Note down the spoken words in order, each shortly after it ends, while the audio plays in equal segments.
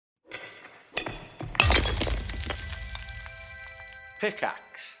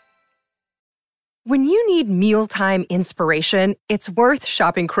Pickaxe. When you need mealtime inspiration, it's worth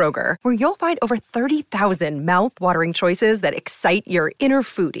shopping Kroger, where you'll find over 30,000 mouth-watering choices that excite your inner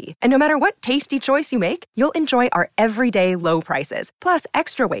foodie. And no matter what tasty choice you make, you'll enjoy our everyday low prices, plus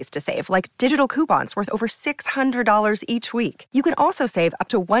extra ways to save, like digital coupons worth over $600 each week. You can also save up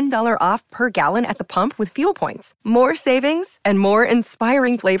to $1 off per gallon at the pump with fuel points. More savings and more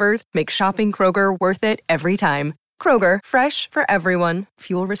inspiring flavors make shopping Kroger worth it every time. Kroger, fresh for everyone.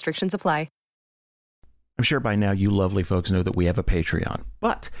 Fuel restrictions apply. I'm sure by now you lovely folks know that we have a Patreon,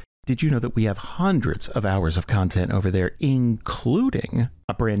 but did you know that we have hundreds of hours of content over there, including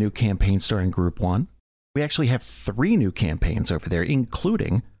a brand new campaign starring Group 1? We actually have 3 new campaigns over there,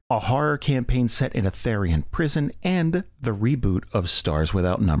 including a horror campaign set in a Therian prison and the reboot of Stars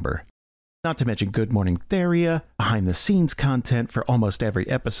Without Number. Not to mention Good Morning Theria, behind-the-scenes content for almost every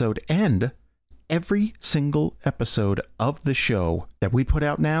episode, and every single episode of the show that we put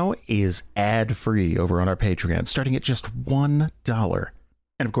out now is ad-free over on our Patreon, starting at just $1.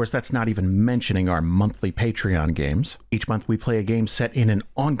 And of course, that's not even mentioning our monthly Patreon games. Each month we play a game set in an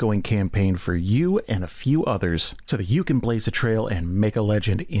ongoing campaign for you and a few others, so that you can blaze a trail and make a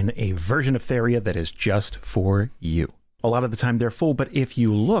legend in a version of Theria that is just for you. A lot of the time they're full, but if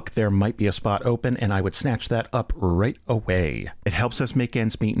you look, there might be a spot open, and I would snatch that up right away. It helps us make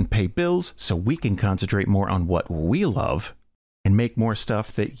ends meet and pay bills, so we can concentrate more on what we love and make more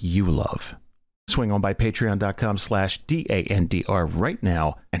stuff that you love. Swing on by patreon.com/DANDR right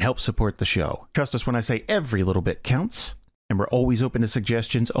now and help support the show. Trust us when I say every little bit counts, and we're always open to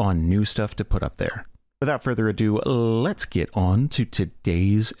suggestions on new stuff to put up there. Without further ado, let's get on to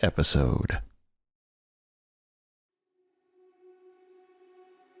today's episode.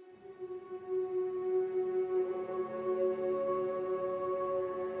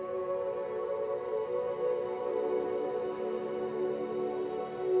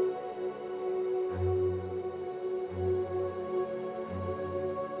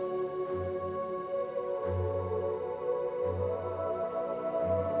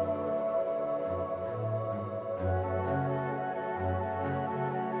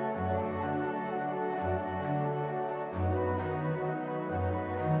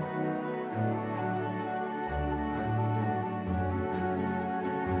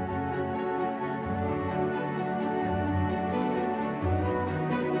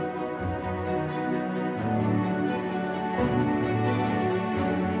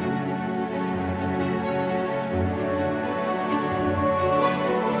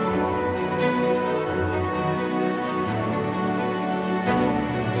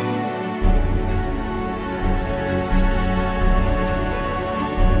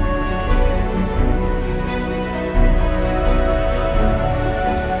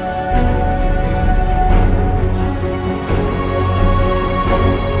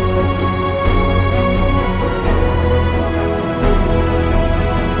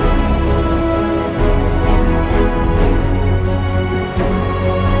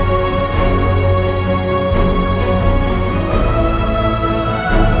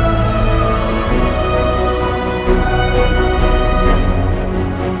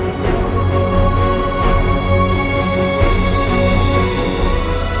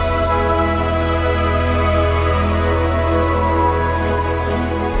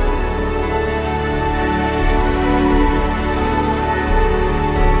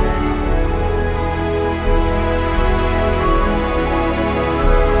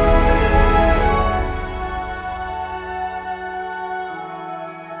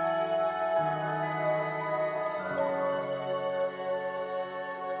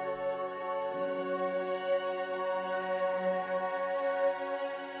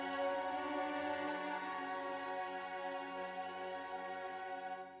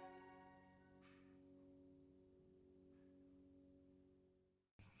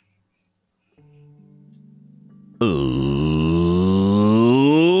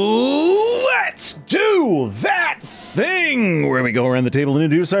 Let's do that thing where we go around the table and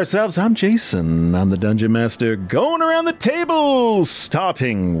introduce ourselves. I'm Jason. I'm the Dungeon Master going around the table,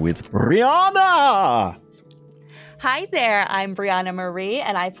 starting with Brianna. Hi there, I'm Brianna Marie,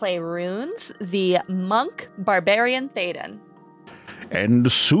 and I play Runes, the monk barbarian Théoden.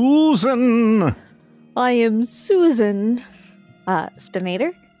 And Susan. I am Susan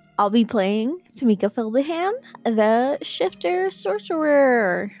Spinator. I'll be playing Tamika Fildahan, the shifter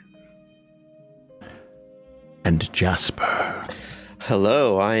sorcerer. And Jasper.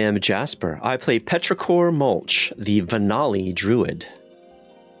 Hello, I am Jasper. I play Petrichor Mulch, the Vanali druid.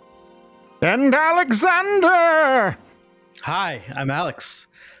 And Alexander! Hi, I'm Alex.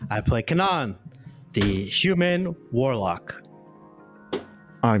 I play Kanan, the human warlock.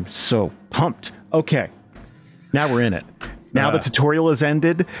 I'm so pumped. Okay. Now we're in it. Now the tutorial has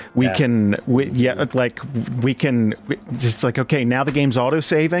ended. We can just like, okay, now the game's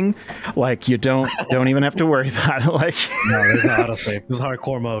auto-saving. Like, you don't even have to worry about it. Like, no, there's no auto-save. This is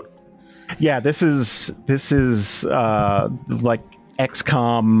hardcore mode. Yeah, this is like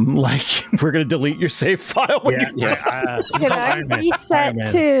XCOM. Like, we're gonna delete your save file. Can I reset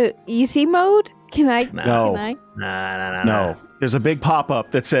to easy mode? Can I? No. No. There's a big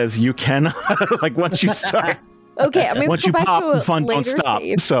pop-up that says you can. Like, once you start. Okay, I'm gonna go back to a fun later don't stop.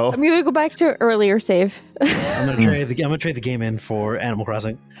 save. So I'm gonna go back to an earlier save. I'm gonna trade the game in for Animal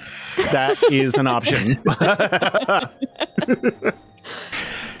Crossing. That is an option.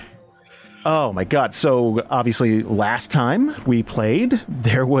 Oh my god. So obviously last time we played,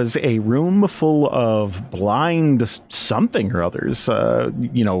 there was a room full of blind something or others,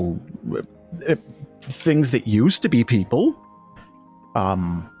 things that used to be people.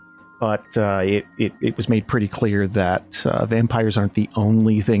 But it was made pretty clear that vampires aren't the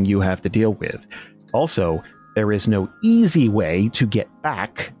only thing you have to deal with. Also, there is no easy way to get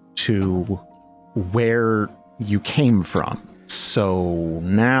back to where you came from. So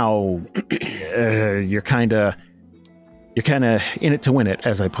now you're kind of in it to win it,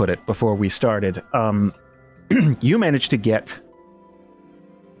 as I put it before we started. You managed to get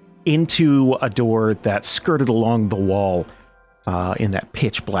into a door that skirted along the wall in that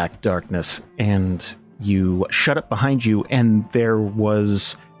pitch black darkness, and you shut it behind you, and there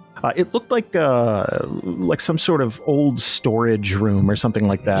was it looked like some sort of old storage room or something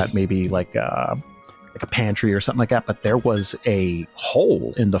like that, maybe like a pantry or something like that, but there was a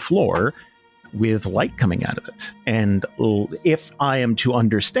hole in the floor with light coming out of it. And if I am to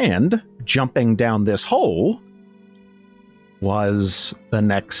understand, jumping down this hole was the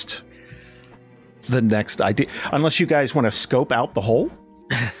next idea, unless you guys want to scope out the hole.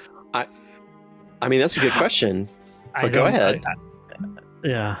 I mean, that's a good question. Go ahead.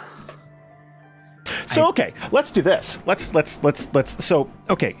 Yeah. So okay, let's do this. Let's. So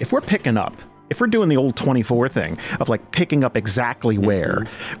okay, if we're picking up, if we're doing the old 24 thing of like picking up exactly where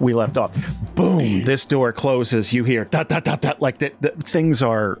we left off, boom, this door closes. You hear dot dot dot dot. Like the things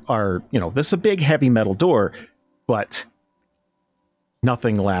are this is a big heavy metal door, but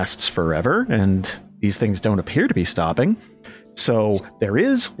nothing lasts forever, and these things don't appear to be stopping. So there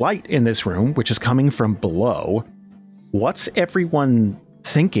is light in this room, which is coming from below. What's everyone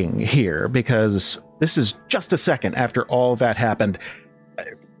thinking here? Because this is just a second after all that happened.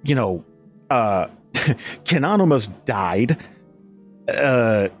 Kenan almost died.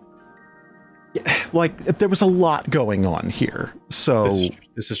 Like, there was a lot going on here. So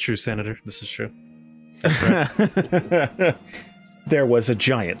this is true, Senator. This is true. That's right. There was a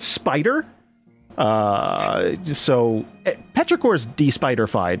giant spider. So Petrichor's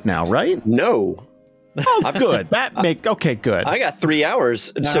de-spider-fied now, right? No. Oh, good. Okay, good. I got 3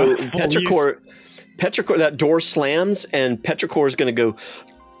 hours. So Petrichor, that door slams, and Petrichor is going to go,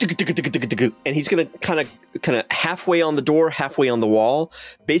 and he's going to kind of halfway on the door, halfway on the wall.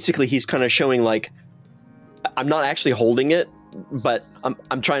 Basically, he's kind of showing like, I'm not actually holding it, but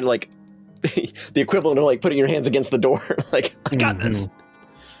I'm trying to like the equivalent of like putting your hands against the door. Like, I got this.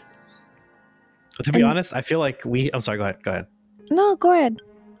 But to be honest, I feel like I'm sorry. Go ahead. No, go ahead.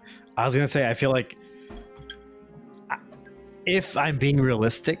 I was gonna say, I feel like if I'm being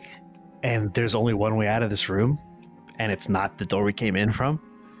realistic, and there's only one way out of this room, and it's not the door we came in from,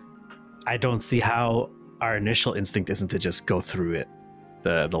 I don't see how our initial instinct isn't to just go through it,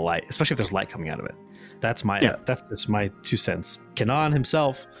 the light, especially if there's light coming out of it. That's just my 2 cents. Kenan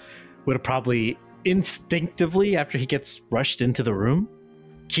himself would have probably instinctively, after he gets rushed into the room,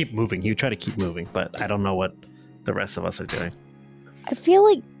 keep moving. He would try to keep moving, but I don't know what the rest of us are doing. I feel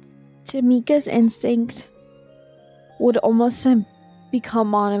like Tamika's instinct would almost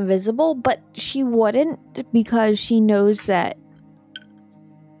become on invisible, but she wouldn't, because she knows that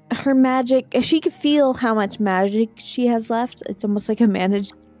her magic, she could feel how much magic she has left. It's almost like a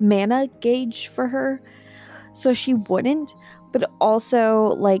mana gauge for her. So she wouldn't, but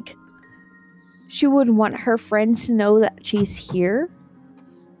also like she would want her friends to know that she's here.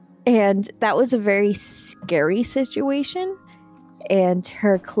 And that was a very scary situation. And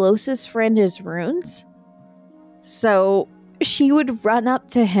her closest friend is Runes. So she would run up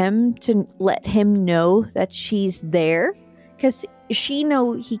to him to let him know that she's there. Because she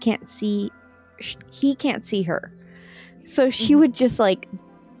know he can't see her. So she would just like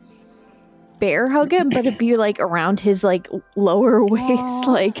bear hug him, but it'd be like around his like lower waist,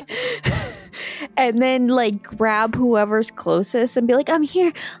 like, and then like grab whoever's closest and be like, I'm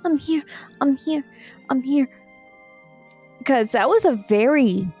here. because that was a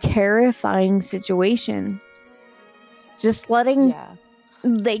very terrifying situation. Just letting Yeah.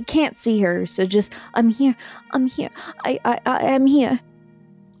 they can't see her, so just I'm here, I'm here.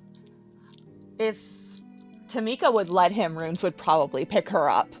 If Tamika would let him, Runes would probably pick her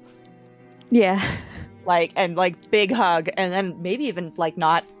up. Yeah. And big hug, and then maybe even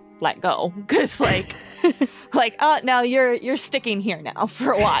not let go, because now you're sticking here now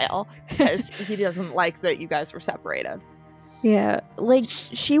for a while, because he doesn't like that you guys were separated. Yeah,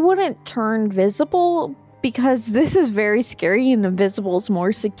 she wouldn't turn visible because this is very scary and invisible's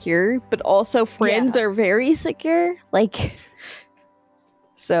more secure, but also friends are very secure.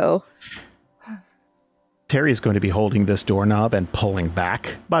 So. Terry is going to be holding this doorknob and pulling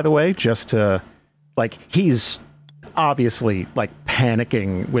back, by the way, just to, he's obviously,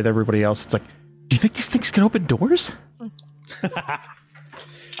 panicking with everybody else. It's do you think these things can open doors?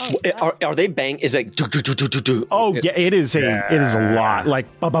 Are they bang? Is it? Oh yeah, it is a lot.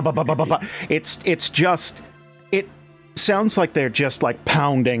 It's just, it sounds like they're just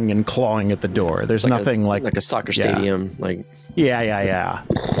pounding and clawing at the door. There's nothing like a soccer stadium. Yeah.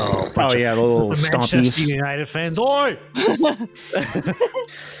 Oh yeah, the little Manchester stompies. United fans, oi!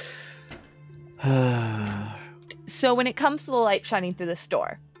 So when it comes to the light shining through this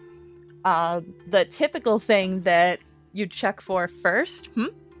door, the typical thing that you check for first,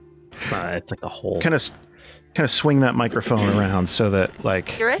 It's like a hole. Kind of swing that microphone around so that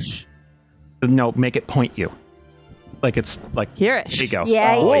Hearish? no, make it point you. It's Hearish. there you go.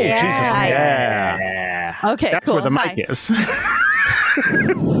 Yeah, Oh, yeah. Jesus. Yeah. Yeah. Okay, That's cool. where the Hi. mic is.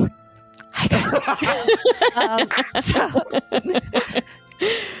 Hi, guys.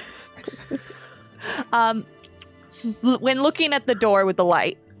 When looking at the door with the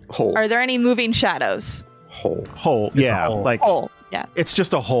light, Hole. are there any moving shadows? Hole. Hole. a Yeah. hole. Oh, yeah. It's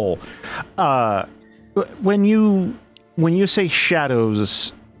just a hole. When you say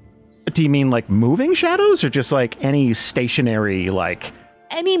shadows, do you mean moving shadows or just any stationary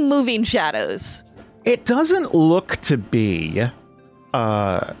Any moving shadows? It doesn't look to be.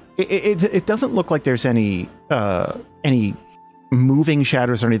 It doesn't look like there's any moving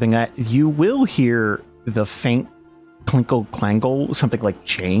shadows or anything. That you will hear the faint clinkle clangle, something like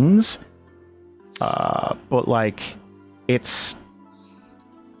chains. But it's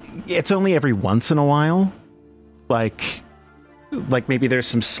only every once in a while. Maybe there's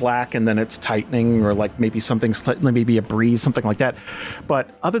some slack and then it's tightening, or maybe a breeze, something like that.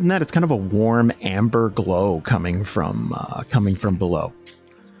 But other than that, it's kind of a warm amber glow coming from below.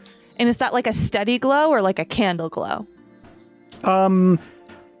 And is that a steady glow or a candle glow?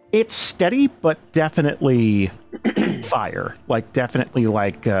 It's steady, but definitely fire. Definitely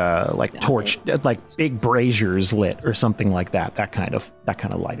torch, big braziers lit or something like that. That kind of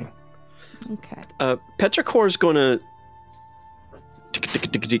lighting. Okay. Petrichor is going to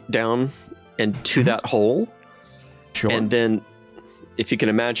down and to that hole. Sure. And then, if you can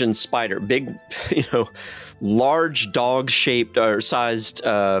imagine, big, large dog-shaped or sized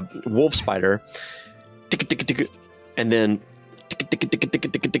wolf spider, and then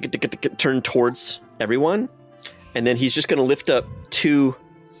turn towards everyone, and then he's just going to lift up two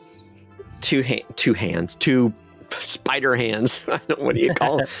spider hands. I don't know, what do you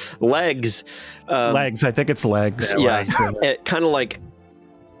call them? Legs. Legs. I think it's legs. Yeah. Kind of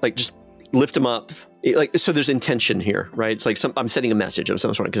just lift them up. So there's intention here, right? It's I'm sending a message of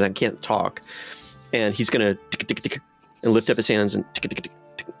some sort because I can't talk. And he's going to and lift up his hands and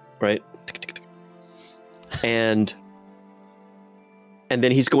right? And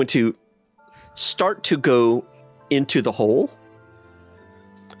then he's going to start to go into the hole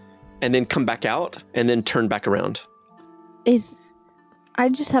and then come back out and then turn back around. I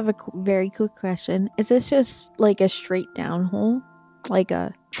just have a very quick question. Is this just a straight down hole?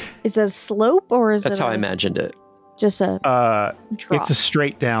 Is it a slope or is That's it how I imagined it. just a drop? It's a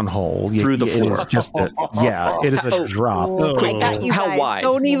straight down hole Through the floor. It is just it is a drop. I got you How guys. wide?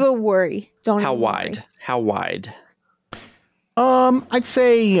 Don't even worry. How wide? How wide? I'd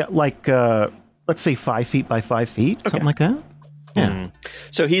say let's say 5 feet by 5 feet, something like that. Yeah.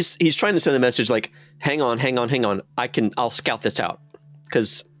 So he's trying to send the message hang on. I'll scout this out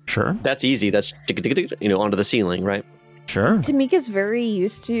because Sure. that's easy. That's onto the ceiling, right? Sure. Tamika's very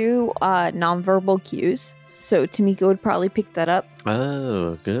used to nonverbal cues, so Tamika would probably pick that up.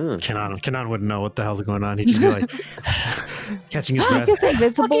 Oh, good. Kenan wouldn't know what the hell's going on. He'd just be catching his breath. Tamika's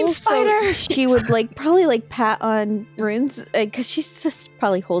invisible, Fucking so spider! she would probably pat on Runes because she's just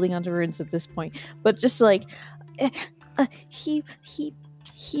probably holding onto Runes at this point. But just he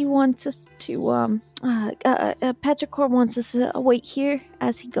wants us to Petrichor wants us to wait here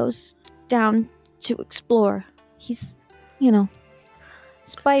as he goes down to explore. He's you know,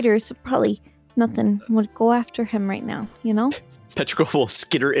 spiders, probably nothing would go after him right now, you know? Petrichor will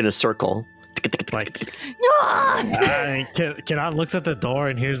skitter in a circle. Like, Ah! Kenan looks at the door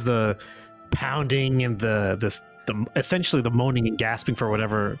and hears the pounding and the essentially the moaning and gasping for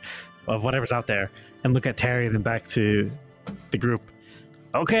whatever's out there, and look at Terry, then back to the group.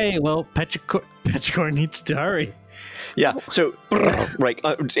 Okay, well, Petrichor needs to hurry. Yeah, so right,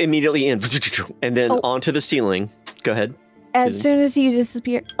 immediately in, and then onto the ceiling. Go ahead. As soon as you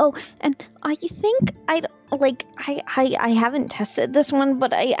disappear. Oh, and I think I haven't tested this one,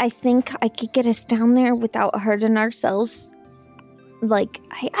 but I think I could get us down there without hurting ourselves. Like,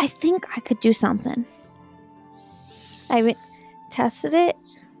 I think I could do something. I haven't tested it,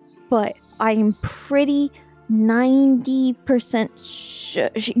 but I'm pretty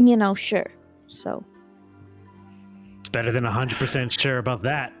 90% sure. So. It's better than 100% sure about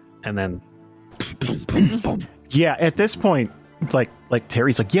that. And then. Yeah, at this point, it's like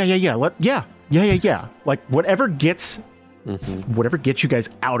Terry's like, yeah. Like whatever gets you guys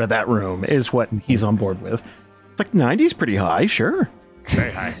out of that room is what he's on board with. It's like 90's pretty high, sure.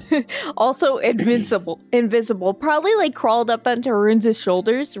 Very high. Also invisible. Probably like crawled up onto Runes'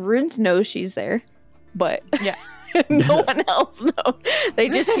 shoulders. Runes knows she's there, but Yeah. no one else knows. They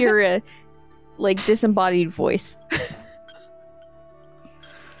just hear a like disembodied voice.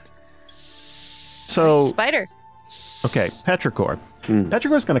 So Spider. okay, Petrichor.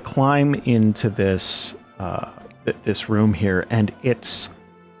 Petrichor's going to climb into this this room here, and it's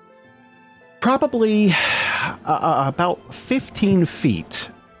probably about 15 feet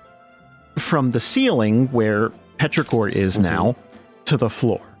from the ceiling where Petrichor is now to the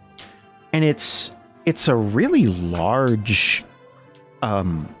floor, and it's a really large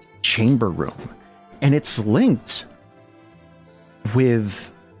chamber room, and it's linked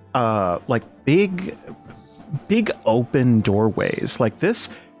with like big open doorways. Like this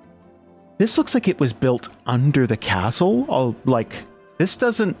looks like it was built under the castle. Like this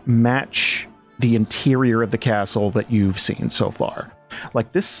doesn't match the interior of the castle that you've seen so far.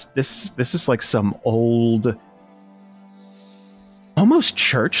 Like this is like some old, almost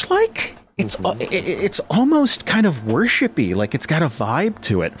church-like. It's almost kind of worshipy. Like it's got a vibe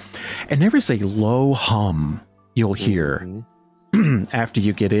to it, and there is a low hum you'll hear after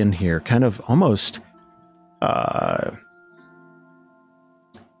you get in here, kind of almost. You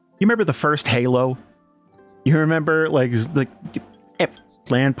remember the first Halo? You remember like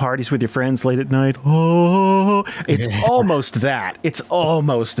LAN parties with your friends late at night? Oh, it's almost that. It's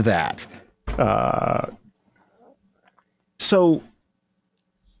almost that. So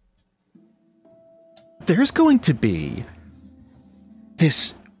there's going to be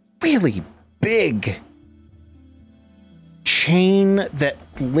this really big chain that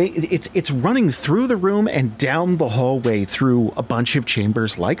it's running through the room and down the hallway through a bunch of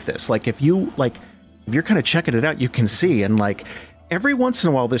chambers like this. Like if you're kind of checking it out, you can see, and like every once in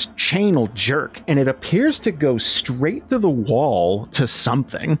a while this chain will jerk and it appears to go straight through the wall to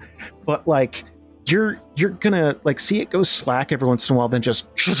something, but like you're gonna like see it go slack every once in a while, then just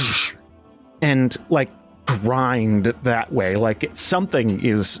and like grind that way, like something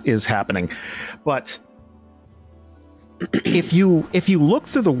is happening. But if you look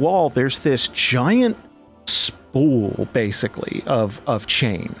through the wall, there's this giant spool basically of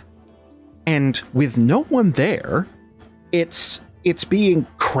chain, and with no one there, it's being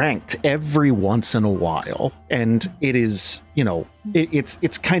cranked every once in a while, and it is,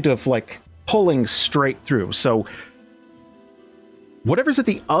 it's kind of like pulling straight through. So whatever's at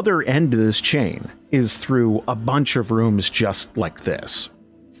the other end of this chain is through a bunch of rooms just like this.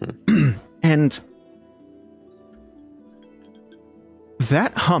 And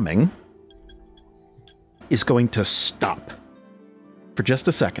that humming is going to stop for just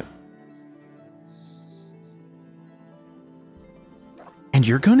a second. And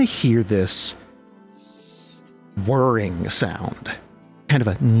you're going to hear this whirring sound, kind of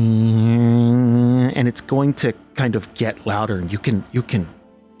a, and it's going to kind of get louder, and you can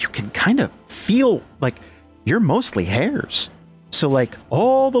kind of feel like you're mostly hairs. So like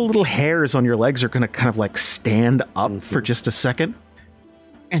all the little hairs on your legs are going to kind of like stand up for just a second.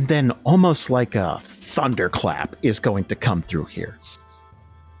 And then almost like a thunderclap is going to come through here.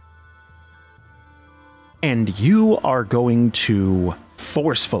 And you are going to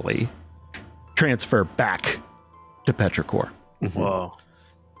forcefully transfer back to Petrichor. Whoa.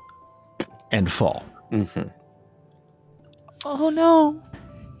 And fall. Oh no.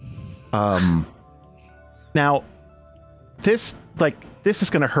 Now, this is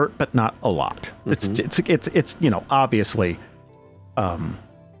going to hurt, but not a lot. It's obviously,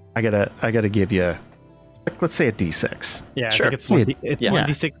 I gotta give you let's say a D6. Yeah, Sure. I think it's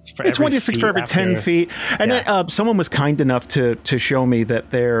 1d6 for It's every 1d6 for every feet 10 after- feet. And Yeah. then, someone was kind enough to show me that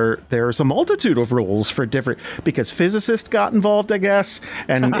there's a multitude of rules for different, because physicists got involved, I guess.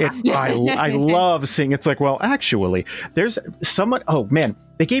 And I love seeing it's like, well, actually, there's someone, oh man,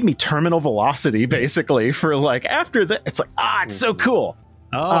 they gave me terminal velocity basically for like after that. It's like, it's so cool.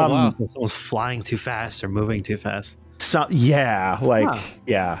 Oh, wow. So someone's flying too fast or moving too fast. So yeah, like, Huh.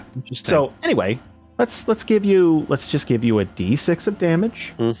 yeah. Interesting. So anyway, let's just give you a D6 of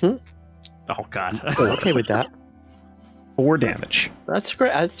damage. Mm-hmm. Oh, God. Okay with that. 4 damage. That's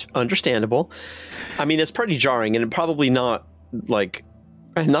great. That's understandable. I mean, it's pretty jarring and probably not like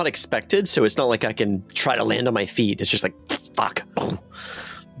not expected. So it's not like I can try to land on my feet. It's just like fuck, boom,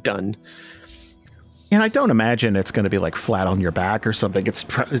 done. And I don't imagine it's going to be like flat on your back or something. It's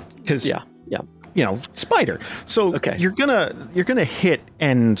because Yeah. you know, spider. So Okay. you're gonna hit,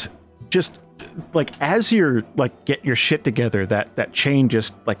 and just like as you're like get your shit together, that chain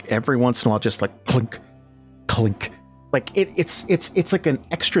just like every once in a while just like clink, clink. Like it's like an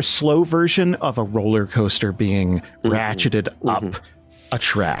extra slow version of a roller coaster being ratcheted up a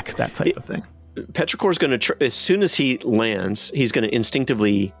track, that type of thing. Petrichor's going to as soon as he lands, he's going to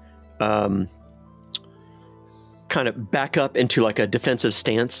instinctively kind of back up into like a defensive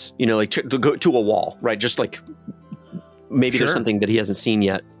stance, you know, like to go to a wall, right? Just like maybe there's Sure. something that he hasn't seen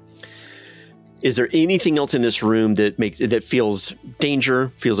yet. Is there anything else in this room that feels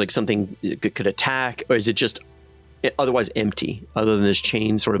danger, feels like something could attack, or is it just otherwise empty, other than this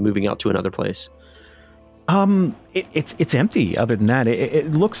chain sort of moving out to another place? It's empty. Other than that,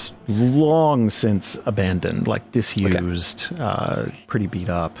 it looks long since abandoned, like disused, pretty beat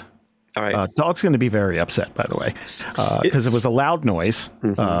up. All right. Dog's going to be very upset, by the way, because it was a loud noise,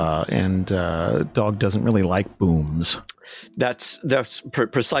 and dog doesn't really like booms. That's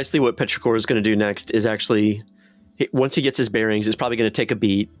precisely what Petrichor is going to do next. Is actually once he gets his bearings, is probably going to take a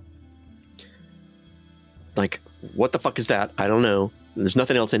beat. Like, what the fuck is that? I don't know. There's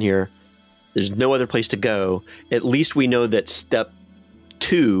nothing else in here. There's no other place to go. At least we know that step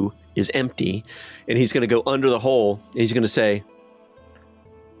 2 is empty, and he's going to go under the hole. And he's going to say,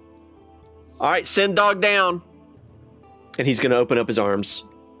 "All right, send dog down," and he's going to open up his arms.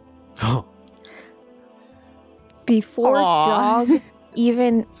 Oh, Before Aw.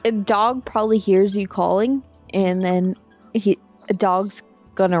 a dog probably hears you calling, and then a dog's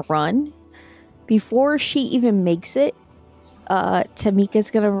gonna run. Before she even makes it,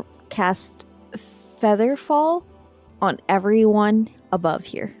 Tamika's gonna cast Featherfall on everyone above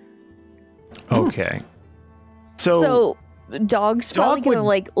here. Okay. So dog's probably Dog gonna would-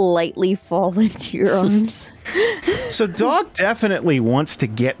 like lightly fall into your arms. So dog definitely wants to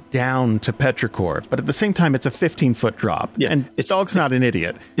get down to Petrichor, but at the same time, it's a 15-foot drop, Yeah, and dog's not an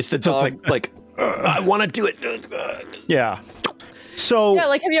idiot. It's the So dog, it's like, I want to do it. Yeah. So Yeah,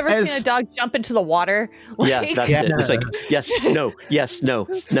 like have you ever as- seen a dog jump into the water? Yeah, Like- that's it. It's like, yes, no, yes, no,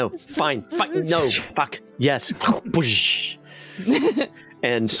 fine, no, fuck, yes. Whoosh.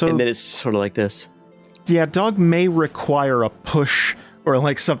 And So- and then it's sort of like this. yeah, dog may require a push or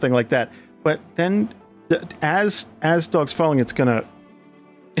like something like that, but then as dog's falling, it's gonna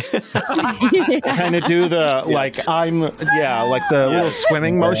kind of do the like like the little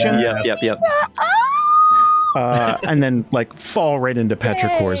swimming motion, Yep. and then like fall right into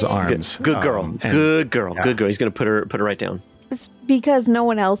Petrichor's arms. Good girl. And- Good girl. Good girl. He's gonna put her right down. It's because no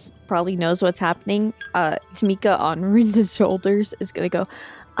one else probably knows what's happening. Tamika on Rune's shoulders is gonna go,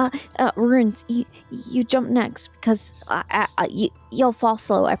 Runes, you jump next because you'll fall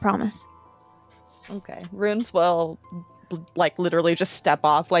slow, I promise. Okay. Runes will like literally just step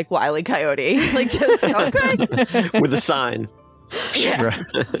off like Wile E. Coyote. Like just okay. With a sign. Yeah. Right.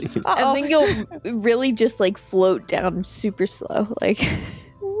 Uh-oh. And then you'll really just like float down super slow, like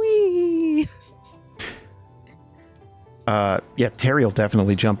wee. Yeah, Terry will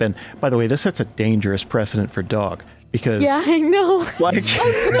definitely jump in. By the way, this sets a dangerous precedent for dog because Yeah, I know. like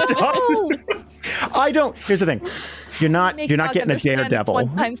I don't. Here's the thing. You're not Make getting dog a understand it's daredevil.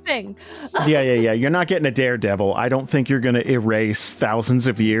 one-time thing. Yeah. You're not getting a daredevil. I don't think you're going to erase thousands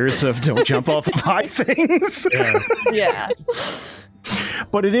of years of don't jump off of high things. yeah. Yeah.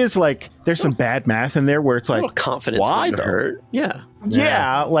 But it is like there's some bad math in there where it's A like, little confidence why wouldn't though? hurt. Yeah.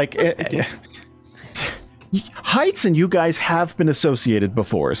 yeah, like heights and you guys have been associated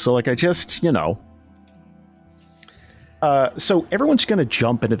before. So like I just, so everyone's going to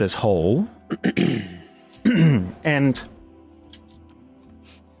jump into this hole. And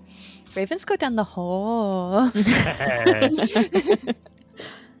Ravens go down the hole.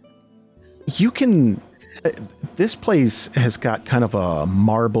 you can This place has got kind of a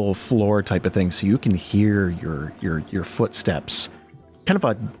marble floor type of thing, so you can hear your footsteps, kind of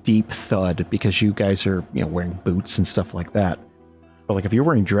a deep thud because you guys are wearing boots and stuff like that. But like if you're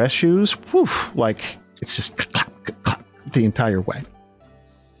wearing dress shoes, whew, like it's just clap, clap, the entire way.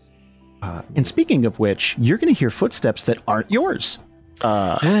 And speaking of which, you're going to hear footsteps that aren't yours.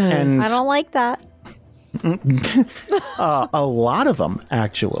 And I don't like that. a lot of them,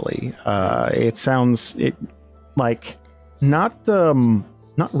 actually. It sounds like not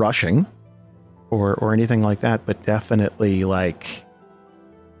rushing or anything like that, but definitely like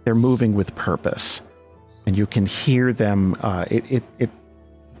they're moving with purpose, and you can hear them.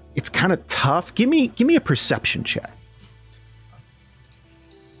 It's kind of tough. Give me a perception check.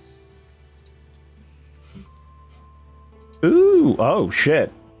 Ooh, oh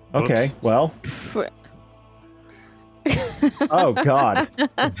shit. Okay, Oops. well. Oh god.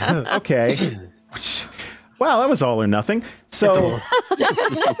 Okay. Wow, that was all or nothing. So Hey,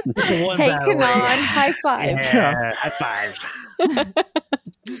 Kanan, high five. Yeah, high five.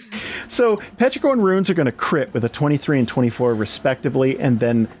 So Petrichor and Runes are going to crit with a 23 and 24 respectively, and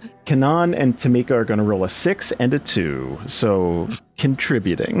then Kanan and Tamika are going to roll a 6 and a 2. So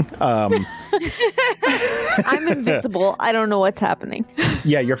contributing. I'm invisible. I don't know what's happening.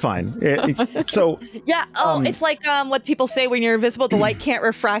 Yeah, you're fine. So Yeah. Oh, it's like what people say when you're invisible, the light can't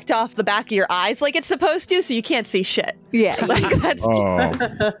refract off the back of your eyes like it's supposed to, so you can't see shit. Yeah. Like that's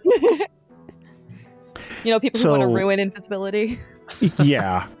people who want to ruin invisibility.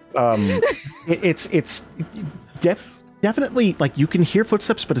 Yeah. It's definitely like you can hear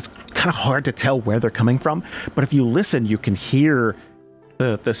footsteps, but it's kind of hard to tell where they're coming from. But if you listen, you can hear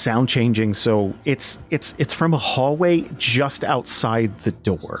the sound changing. So it's from a hallway just outside the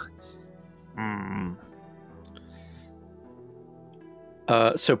door.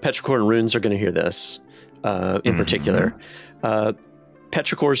 So Petrichor and Runes are going to hear this in particular.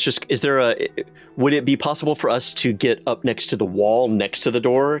 Petrichor's would it be possible for us to get up next to the wall next to the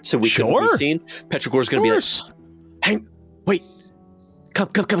door so we can be seen? Petrichor's going to be like, hang, wait, come.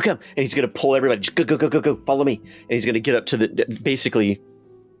 And he's going to pull everybody, just go, follow me. And he's going to get up to basically,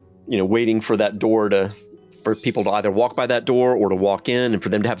 waiting for that door for people to either walk by that door or to walk in and for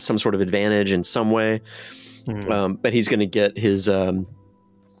them to have some sort of advantage in some way. But he's going to get his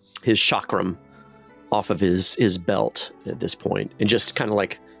chakram off of his belt at this point and just kind of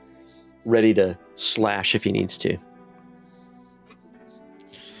like ready to slash if he needs to.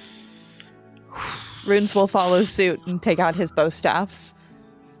 Runes will follow suit and take out his bow staff.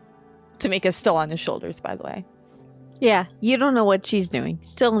 Tamika's still on his shoulders, by the way. Yeah, you don't know what she's doing.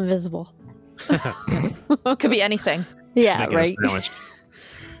 Still invisible. Could be anything. Yeah, Making a right. sandwich.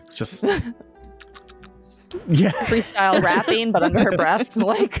 Just Yeah. Freestyle rapping, but under her breath.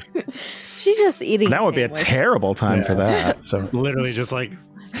 Like, She's just eating. That would be a sandwich. terrible time for that. So literally just like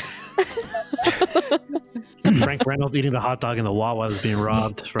Frank Reynolds eating the hot dog in the Wawa is being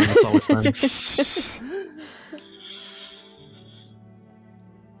robbed from It's Always Sunny.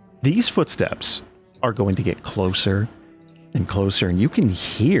 these footsteps are going to get closer and closer, and you can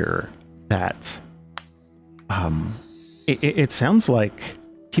hear that it sounds like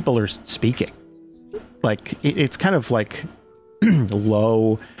people are speaking. Like it's kind of like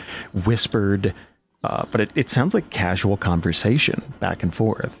low, whispered, but it sounds like casual conversation back and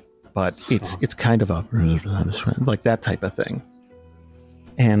forth. But it's kind of a like that type of thing.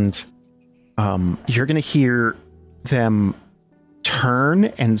 And you're going to hear them turn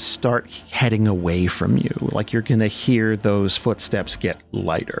and start heading away from you. Like you're going to hear those footsteps get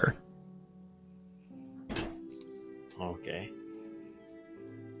lighter. Okay.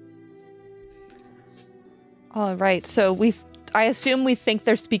 all right. So I assume we think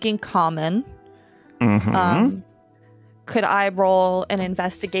they're speaking common. Mm-hmm. Could I roll an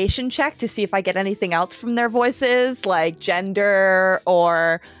investigation check to see if I get anything else from their voices, like gender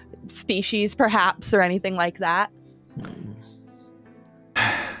or species, perhaps, or anything like that?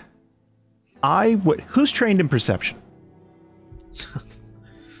 I would. Who's trained in perception?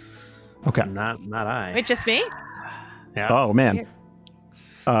 Okay. Not I. Wait, just me? Yeah. Oh man.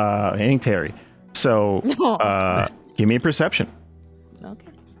 Ain't Terry. So, give me a perception. Okay.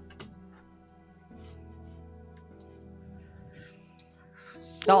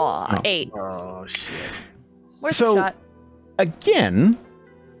 Oh, 8. Oh shit. Where's So- the shot? Again,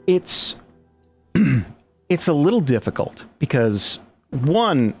 it's it's a little difficult because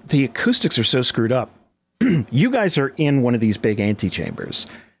one, the acoustics are so screwed up. You guys are in one of these big antechambers,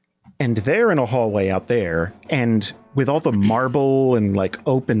 and they're in a hallway out there, and with all the marble and like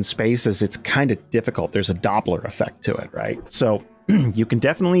open spaces, it's kind of difficult. There's a Doppler effect to it, right? So you can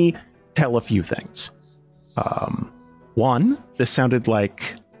definitely tell a few things. One, this sounded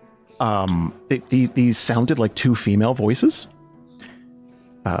like these sounded like two female voices.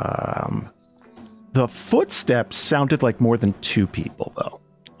 The footsteps sounded like more than two people, though.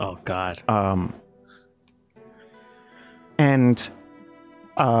 Oh God. And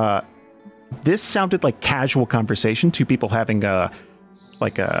this sounded like casual conversation, two people having a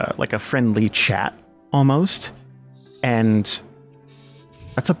friendly chat almost. And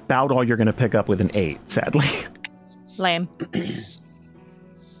that's about all you're going to pick up with an 8, sadly. Lame.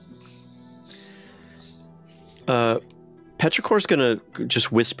 Petrichor's gonna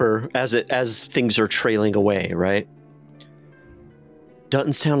just whisper as things are trailing away, right?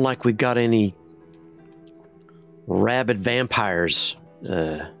 Doesn't sound like we've got any rabid vampires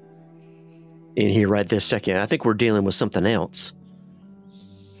in here right this second. I think we're dealing with something else.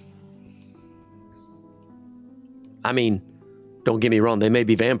 I mean, don't get me wrong, they may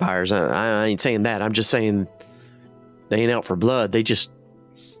be vampires. I ain't saying that. I'm just saying they ain't out for blood. They just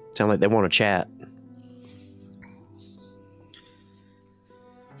sound like they want to chat.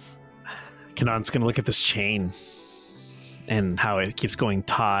 Kanan's gonna look at this chain and how it keeps going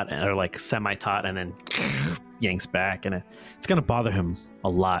taut or like semi-taut and then yanks back, and it's gonna bother him a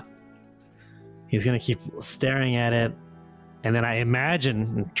lot. He's gonna keep staring at it, and then I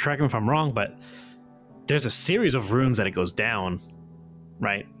imagine, correct me if I'm wrong, but there's a series of rooms that it goes down,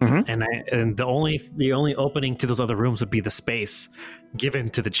 right? Mm-hmm. And the only opening to those other rooms would be the space given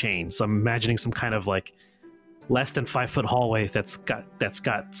to the chain. So I'm imagining some kind of like less than 5-foot hallway that's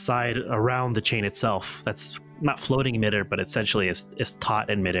got side around the chain itself. That's not floating in midair, but essentially is taut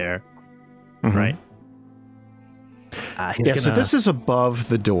in midair, mm-hmm. right? So this is above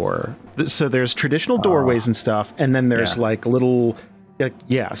the door. So there's traditional doorways and stuff, and then there's like little,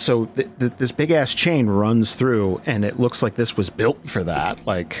 so this big ass chain runs through, and it looks like this was built for that.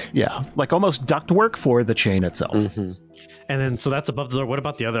 Like almost ductwork for the chain itself. Mm-hmm. And then, so that's above the door. What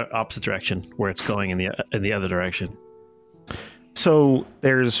about the other opposite direction, where it's going in the other direction? So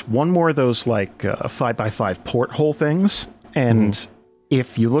there's one more of those like 5x5 porthole things, and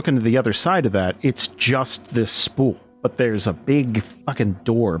if you look into the other side of that, it's just this spool, but there's a big fucking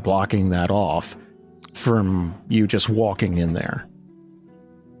door blocking that off from you just walking in there.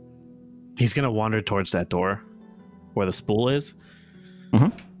 He's gonna wander towards that door where the spool is.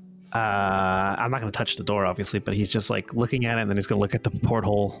 Mm-hmm. I'm not going to touch the door, obviously, but he's just like looking at it, and then he's going to look at the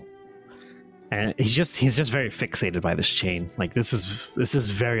porthole, and he's just very fixated by this chain. Like this is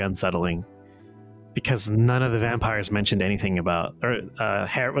very unsettling, because none of the vampires mentioned anything about, or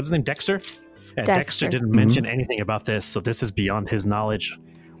what's his name, Dexter? Yeah, Dexter didn't mention anything about this, so this is beyond his knowledge,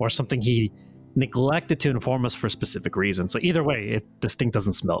 or something he neglected to inform us for a specific reason. So either way, this thing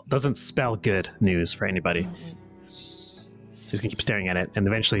doesn't spell good news for anybody. So he's gonna keep staring at it and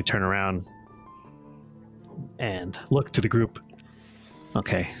eventually turn around and look to the group.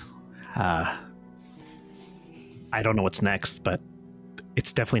 Okay. I don't know what's next, but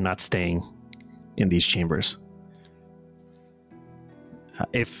it's definitely not staying in these chambers.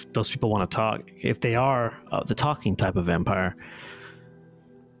 If those people want to talk, if they are the talking type of vampire,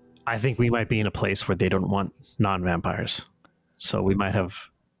 I think we might be in a place where they don't want non-vampires. So we might have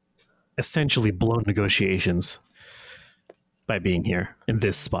essentially blown negotiations by being here in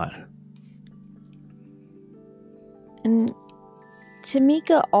this spot. And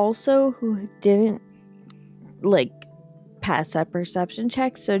Tamika also, who didn't like pass that perception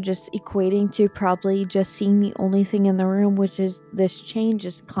check, so just equating to probably just seeing the only thing in the room, which is this chain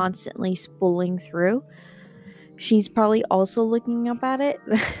just constantly spooling through. She's probably also looking up at it.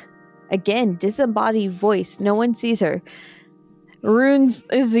 Again, disembodied voice. No one sees her. Runes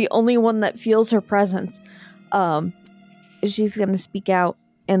is the only one that feels her presence. She's going to speak out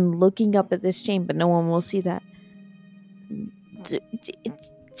and looking up at this chain, but no one will see that.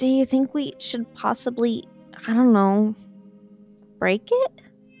 Do you think we should possibly, I don't know, break it?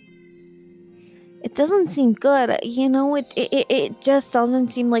 It doesn't seem good. You know, it just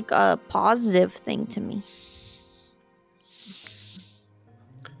doesn't seem like a positive thing to me.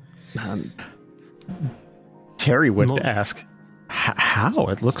 Terry would ask, how?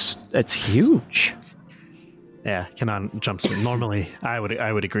 It's huge. Yeah, Kanan jumps in. Normally, I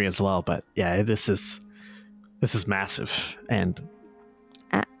would agree as well, but yeah, this is massive, and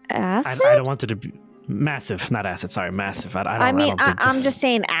acid. I don't want it to be massive, not acid. Sorry, massive. I'm just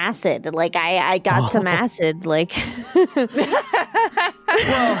saying acid. Like I got some acid. Like, well,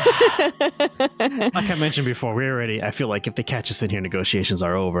 like I mentioned before, I feel like if they catch us in here, negotiations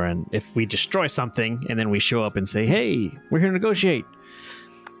are over, and if we destroy something and then we show up and say, "Hey, we're here to negotiate,"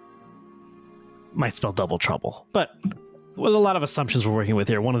 might spell double trouble. But Well, a lot of assumptions we're working with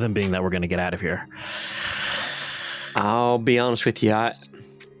here. One of them being that we're going to get out of here. I'll be honest with you.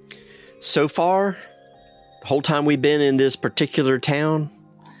 So far, the whole time we've been in this particular town,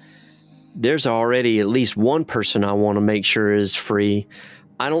 there's already at least one person I want to make sure is free.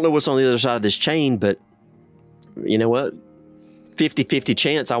 I don't know what's on the other side of this chain, but you know what? 50-50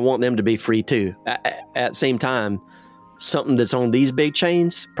 chance I want them to be free too. At the same time, something that's on these big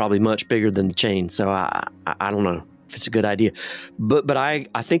chains, probably much bigger than the chain. So I don't know if it's a good idea. But I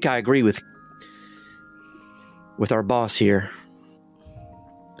think I agree with our boss here.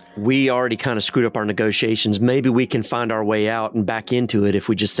 We already kind of screwed up our negotiations. Maybe we can find our way out and back into it if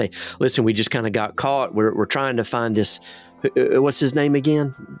we just say, listen, we just kind of got caught. We're trying to find this, what's his name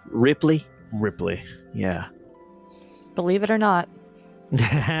again? Ripley? Ripley, yeah. Believe it or not.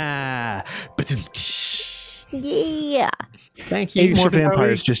 Yeah. Thank you. 8 more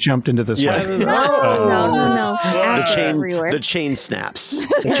vampires just jumped into this Yeah. fight. No. The chain snaps.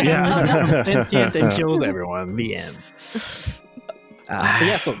 Sentient and kills everyone. The end. But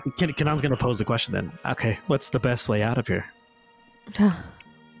yeah, so Kanan's going to pose the question then. Okay, what's the best way out of here?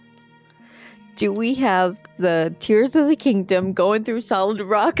 Do we have the Tears of the Kingdom going through Solid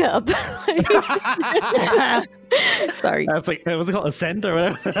Rock up? Sorry. That's like, was it called Ascent or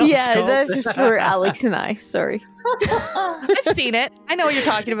whatever? Yeah, that's just for Alex and I. Sorry. I've seen it. I know what you're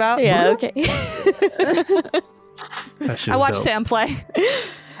talking about. Yeah, okay. I watched Sam play.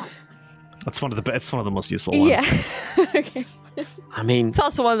 That's one of the most useful ones. Yeah. Okay. I mean, It's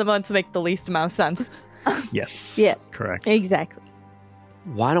also one of the ones that make the least amount of sense. Yes. Yeah. Correct. Exactly.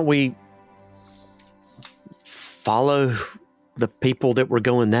 why don't we follow the people that were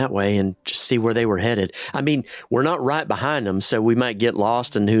going that way and just see where they were headed? I mean, we're not right behind them, so we might get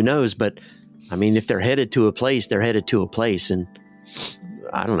lost and who knows, but I mean, if they're headed to a place, they're headed to a place, and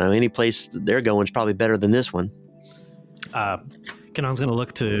I don't know, any place they're going is probably better than this one. Kanan's going to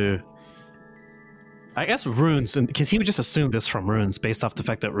look to, I guess, runes, and because he would just assume this from runes based off the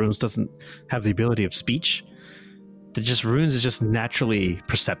fact that runes doesn't have the ability of speech. Runes is just naturally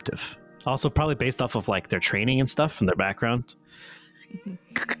perceptive. Also, probably based off of like their training and stuff and their background,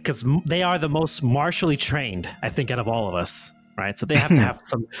 because they are the most martially trained, I think, out of all of us, right? So they have to have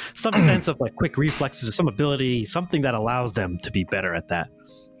some sense of like quick reflexes or some ability, something that allows them to be better at that.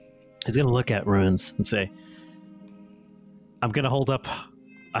 He's going to look at runes and say, I'm going to hold up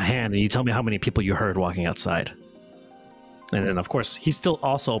a hand and you tell me how many people you heard walking outside. And then, of course, he's still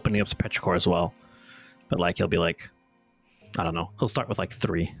also opening up to Petrichor as well. But like, he'll be like, I don't know. He'll start with like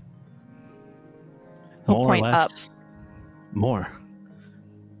 3. He'll More point or less. More.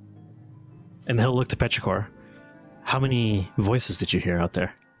 And he'll look to Petrichor. How many voices did you hear out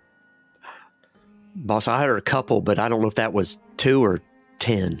there? Boss, I heard a couple, but I don't know if that was 2 or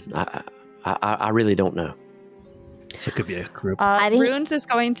 10. I really don't know. So it could be a group. Runes is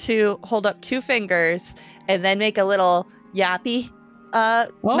going to hold up 2 fingers and then make a little yappy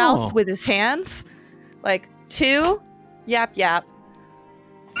mouth with his hands. Like 2, yap, yap.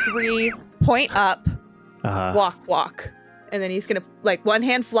 3, point up, walk, walk. And then he's going to, like, one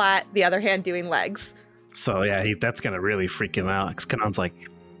hand flat, the other hand doing legs. So yeah, that's going to really freak him out. Because Kanan's like,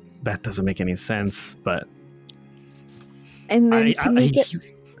 that doesn't make any sense, but... And then Tamika...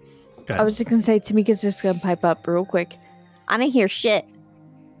 I was just going to say, Tamika's just going to pipe up real quick. I didn't hear shit.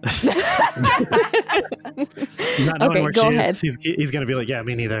 Not knowing Okay, where go she ahead. is, he's going to be like, yeah,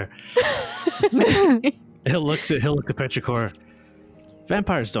 me neither. He'll look to Petrichor.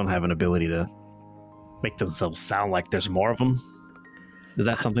 Vampires don't have an ability to make themselves sound like there's more of them. Is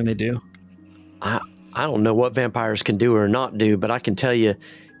that something they do? I don't know what vampires can do or not do, but I can tell you,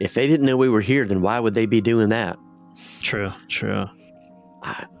 if they didn't know we were here, then why would they be doing that? True.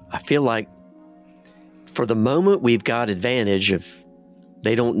 I feel like for the moment we've got advantage of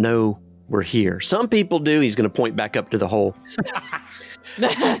they don't know we're here. Some people do. He's going to point back up to the hole. Oh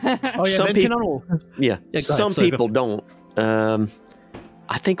yeah, Some people, yeah. Some people don't. I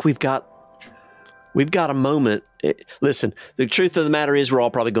think we've got a moment. Listen, the truth of the matter is we're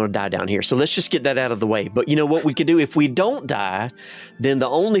all probably going to die down here. So let's just get that out of the way. But you know what we could do if we don't die? Then the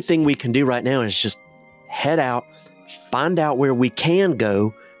only thing we can do right now is just head out, find out where we can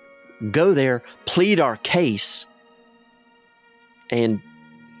go there, plead our case, and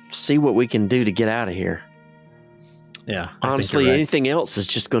see what we can do to get out of here. Yeah. Honestly, anything else is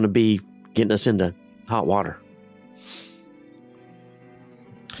just going to be getting us into hot water.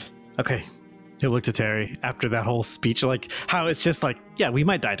 Okay. He'll look to Terry after that whole speech, like how it's just like, yeah, we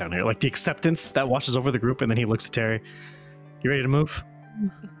might die down here. Like the acceptance that washes over the group, and then he looks to Terry. You ready to move?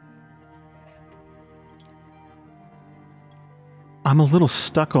 I'm a little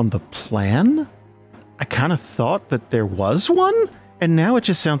stuck on the plan. I kind of thought that there was one, and now it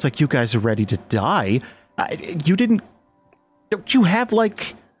just sounds like you guys are ready to die. Don't you have,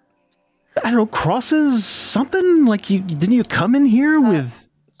 like, I don't know, crosses, something? Like, didn't you come in here with...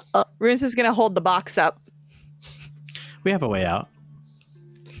 Runes is going to hold the box up. We have a way out.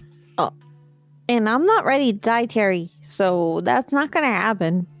 Oh. And I'm not ready to die, Terry, so that's not going to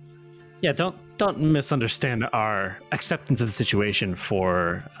happen. Yeah, don't misunderstand our acceptance of the situation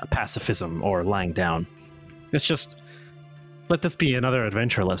for pacifism or lying down. It's just, let this be another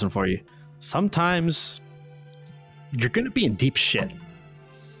adventure lesson for you. Sometimes you're going to be in deep shit.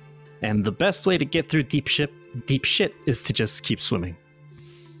 And the best way to get through deep shit is to just keep swimming.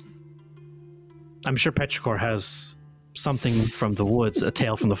 I'm sure Petrichor has something from the woods, a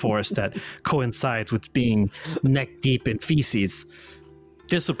tale from the forest that coincides with being neck deep in feces.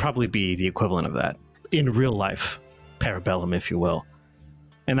 This would probably be the equivalent of that in real life, Parabellum, if you will.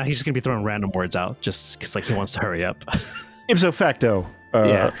 And now he's just gonna be throwing random words out just because, like, he wants to hurry up. Ipso facto.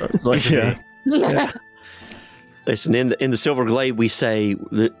 Yeah. Yeah. Listen, in the Silver Glade, we say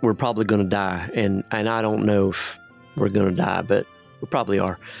that we're probably going to die, and I don't know if we're going to die, but we probably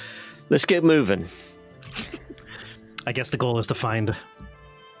are. Let's get moving. I guess the goal is to find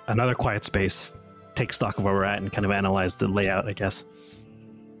another quiet space, take stock of where we're at, and kind of analyze the layout, I guess.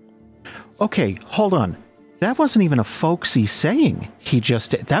 Okay, hold on. That wasn't even a folksy saying.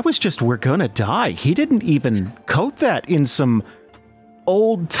 That was just, we're gonna die. He didn't even coat that in some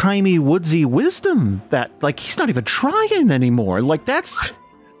old-timey woodsy wisdom that, like, he's not even trying anymore. Like, that's...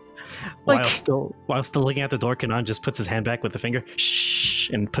 While still looking at the door, Kanan just puts his hand back with the finger, shh,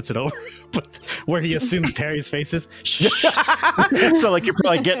 and puts it over where he assumes Terry's face is. So, like, you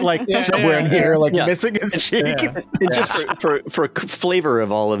probably get, like, somewhere in here, like, missing his cheek. And just for flavor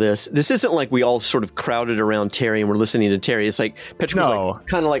of all of this isn't like we all sort of crowded around Terry and we're listening to Terry. It's like Petrichor's like,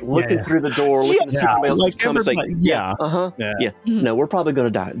 kind of like looking through the door, looking to see if anybody else comes. Like, no, we're probably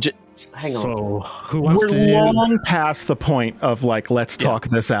going to die. Hang on. So who wants We're long past the point of, like, let's talk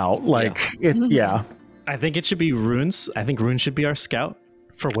this out. Like, I think it should be Runes. I think Runes should be our scout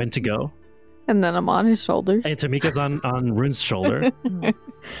for when to go. And then I'm on his shoulders. And Tamika's on Rune's shoulder.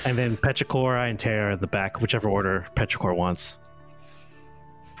 And then Petrichor and Terra at the back, whichever order Petrichor wants.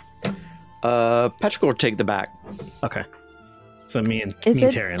 Petrichor take the back. Okay. So me and Is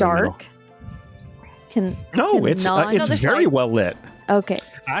it Terra in dark? the middle. It's very well lit. Okay.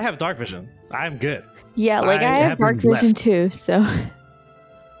 I have dark vision. I'm good. Yeah, like I have dark been vision blessed. too, so.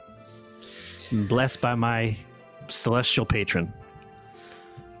 I'm blessed by my celestial patron.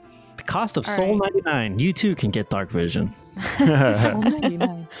 The cost of All Soul right. 99. You too can get dark vision.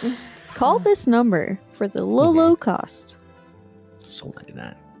 Call this number for the low cost. Soul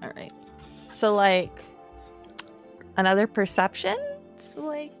 99. All right. So, like, another perception?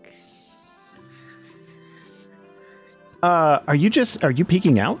 Like, Are you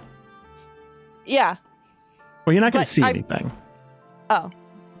peeking out? yeah. Well, you're not going But to see I- anything. Oh,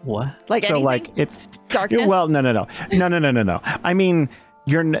 What? like So, anything? like, it's... Darkness? Well, no. I mean,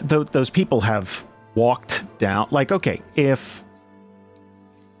 those people have walked down. Like, okay, if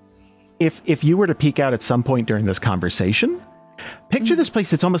you were to peek out at some point during this conversation, picture this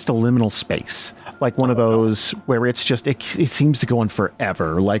place. It's almost a liminal space, like one of those where it's just it seems to go on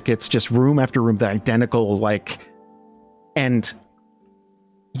forever. Like, it's just room after room, the identical, like, and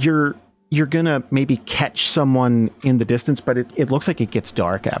you're gonna maybe catch someone in the distance, but it looks like it gets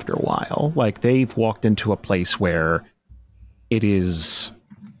dark after a while. Like, they've walked into a place where it is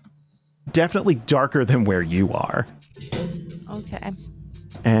definitely darker than where you are. Okay.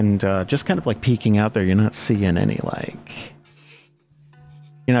 And just kind of like peeking out there, you're not seeing any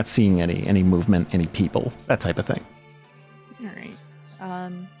movement, any people, that type of thing. All right.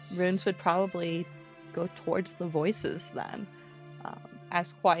 Runes would probably go towards the voices then,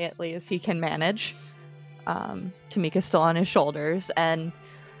 as quietly as he can manage. Tamika's still on his shoulders, and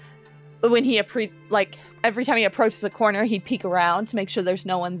when he every time he approaches a corner, he'd peek around to make sure there's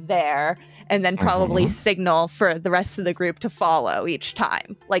no one there, and then probably signal for the rest of the group to follow each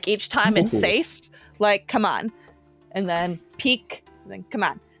time. Like, each time it's safe, like, come on, and then peek, and then come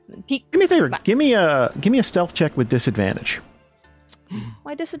on, and then peek. Do me a favor. come on. Give me a stealth check with disadvantage.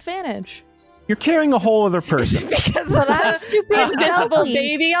 Why disadvantage? You're carrying a whole other person. Because But I'm super invisible stealthy.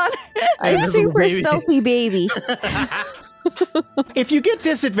 baby on. I'm Invisible super baby. stealthy baby. If you get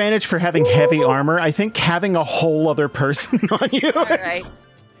disadvantage for having heavy armor, I think having a whole other person on you All is right.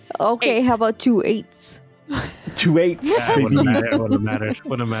 Okay, 8. how about 2 8s? 2 8s. Yeah, it wouldn't matter. It wouldn't matter.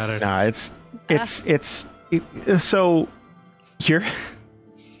 Wouldn't matter. Nah, so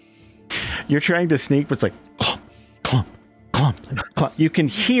you're trying to sneak, but it's like clump, clump, clump, clump. You can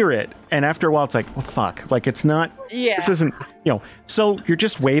hear it, and after a while, it's like, well, fuck. Like, it's not. Yeah. This isn't. So you're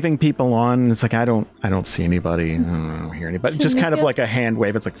just waving people on. And it's like I don't see anybody. I don't hear anybody. Just kind of like a hand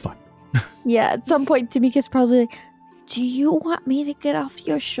wave. It's like fuck. Yeah, at some point, Tamika's probably like, do you want me to get off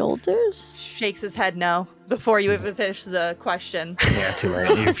your shoulders? Shakes his head no before you even finish the question. Yeah, too late.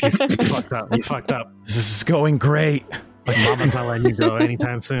 You fucked up. You fucked up. This is going great. Like, Mama's not letting you go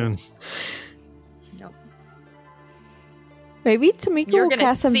anytime soon. Nope. Maybe Tamika You're will gonna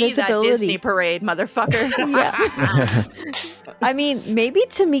cast see that invisibility. Disney parade, motherfucker. Yeah. I mean, maybe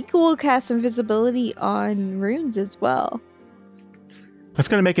Tamika will cast invisibility on runes as well. That's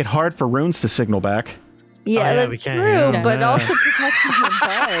going to make it hard for runes to signal back. Yeah, yeah, we that's can't true, hear them. but Yeah. also protecting her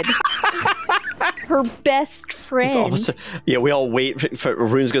bud. Her best All of friend. a sudden, yeah, we all wait for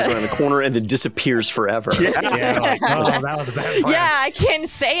Runes goes around the corner and then disappears forever. Yeah, like, oh, that was a bad plan. Yeah, I can't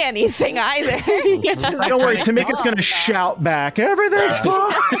say anything either. Don't worry, Tamika's going to shout back. Everything's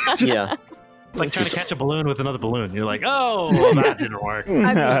fine. Yeah. It's like trying to catch a balloon with another balloon. You're like, oh, that didn't work.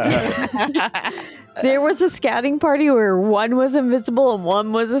 There was a scouting party where one was invisible and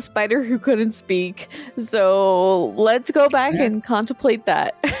one was a spider who couldn't speak. So let's go back and contemplate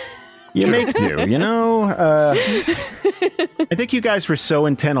that. You make do, I think you guys were so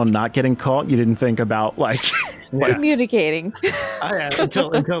intent on not getting caught, you didn't think about like. Yeah. Communicating.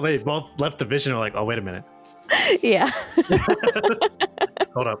 Until they both left the vision. We're like, oh, wait a minute. Yeah.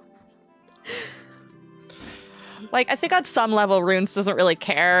 Hold up. Like, I think on some level, Runes doesn't really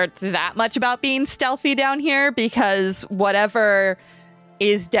care that much about being stealthy down here because whatever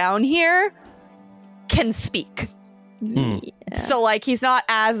is down here can speak. Yeah. So, like, he's not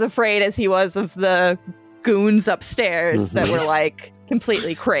as afraid as he was of the goons upstairs that were, like,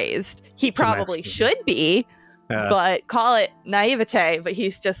 completely crazy. He probably should be, but call it naivete. But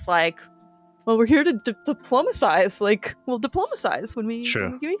he's just like, well, we're here to diplomatize. Like, we'll diplomatize when we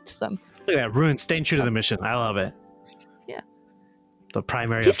reach them. Look at that. Ruin, staying true to the mission. I love it. Yeah. The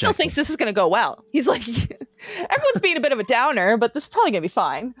primary He objective. still thinks this is going to go well. He's like, everyone's being a bit of a downer, but this is probably going to be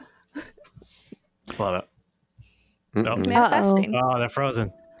fine. Love it. Mm-mm. Manifesting. Oh, they're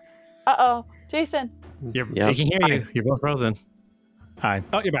frozen. Uh-oh. Jason, They Yep. can hear you. You're both frozen. Hi.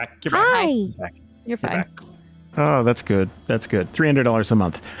 Oh, you're back. You're back. Hi. You're back. you're You're fine. back. Oh, that's good. That's good. $300 a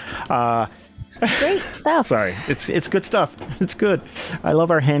month. Great stuff. Sorry, it's good stuff. It's good. I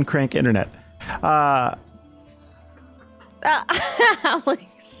love our hand crank internet.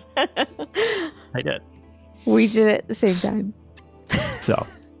 Alex. I did. We did it at the same time.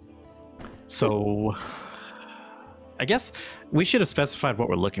 So, I guess we should have specified what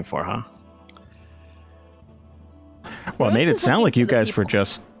we're looking for, huh? Well, it made it is sound looking like you for the guys were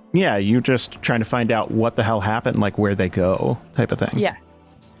just you just trying to find out what the hell happened, like where they go, type of thing. Yeah.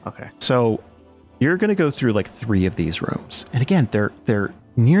 Okay. So you're going to go through like 3 of these rooms, and again, they're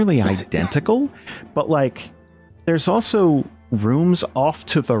nearly identical, but like there's also rooms off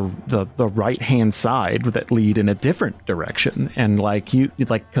to the right hand side that lead in a different direction, and like you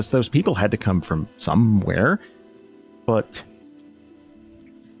like because those people had to come from somewhere, but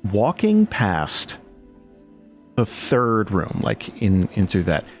walking past the 3rd room, like into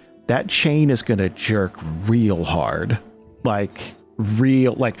that chain is going to jerk real hard, like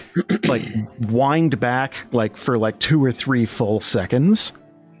wind back like for like 2 or 3 full seconds,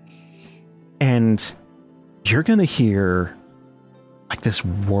 and you're gonna hear like this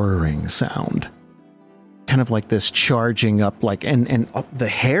whirring sound, kind of like this charging up, like and the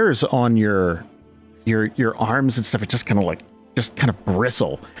hairs on your arms and stuff, it just kind of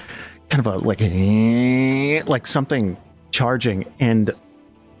bristle, kind of a like something charging, and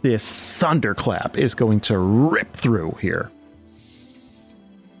this thunderclap is going to rip through here.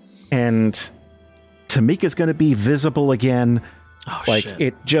 And Tamika's going to be visible again. Oh, like shit.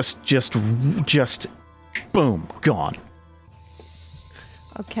 it just boom, gone.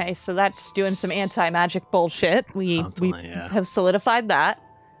 Okay, so that's doing some anti-magic bullshit. We Something like that. have solidified that.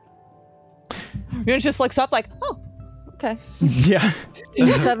 It just looks up like, oh, okay. Yeah.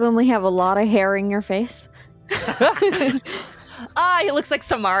 You suddenly have a lot of hair in your face. He looks like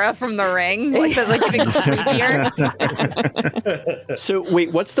Samara from The Ring. Like, that's like even creepier. So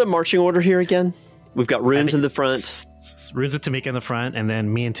wait, what's the marching order here again? We've got Runes in the front. Runes with Tamika in the front, and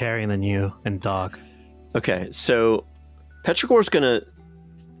then me and Terry, and then you and Dog. Okay, so Petrichor's gonna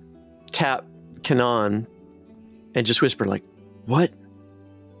tap Kanan and just whisper like, "What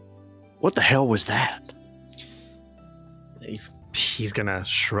the hell was that?" He's gonna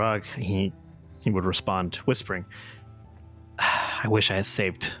shrug. He would respond whispering, I wish I had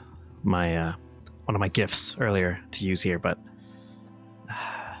saved my one of my gifts earlier to use here, but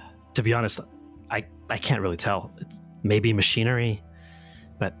to be honest, I can't really tell. maybe machinery,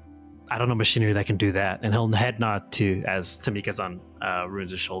 but I don't know machinery that can do that. And he'll head nod to as Tamika's on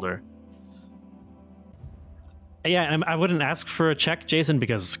Runes' shoulder. Yeah, and I wouldn't ask for a check, Jason,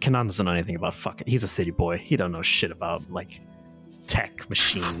 because Kanan doesn't know anything about fucking. He's a city boy. He don't know shit about like tech,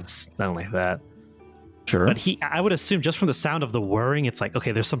 machines, nothing like that. Sure. But I would assume just from the sound of the whirring, it's like,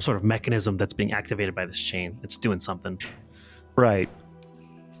 okay, there's some sort of mechanism that's being activated by this chain. It's doing something. Right.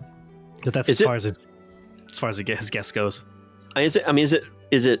 But that's as far as his guess goes. Is it? I mean,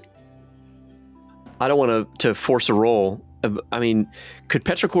 is it? I don't want to force a roll. I mean, could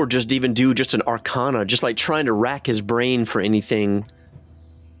Petrichor just even do just an Arcana, just like trying to rack his brain for anything?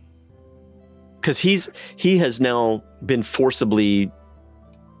 Because he has now been forcibly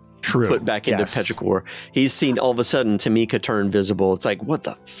put back into Petrichor. He's seen all of a sudden Tamika turn visible. It's like, what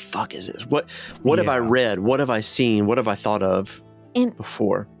the fuck is this? What have I read? What have I seen? What have I thought of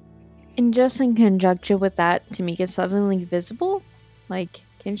before? And just in conjunction with that, Tamika suddenly visible? Like,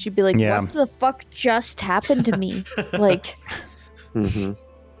 can she be like, what the fuck just happened to me? Like,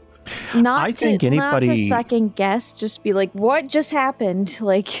 not to second guess, just be like, what just happened?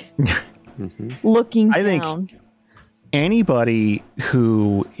 Like, looking down. I think anybody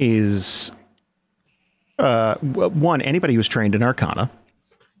who is, anybody who's trained in Arcana,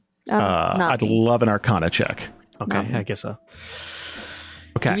 I'd love an Arcana check. Okay, I guess so.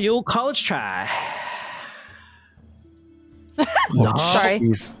 Okay. Give me the old college try. No, sorry.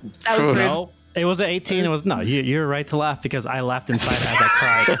 That was rude. No, it was an 18. It was you're right to laugh because I laughed inside as I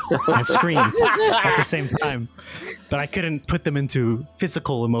cried and screamed at the same time. But I couldn't put them into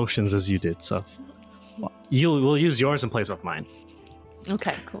physical emotions as you did. So we'll use yours in place of mine.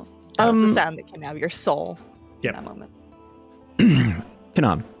 Okay, cool. That was the sound that came out of your soul in that moment.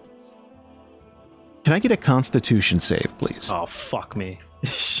 Kanan, can I get a Constitution save, please? Oh, fuck me.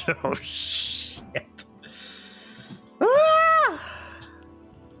 Oh, shit.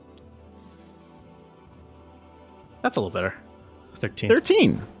 That's a little better. 13.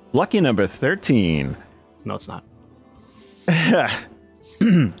 13. Lucky number 13. No, it's not.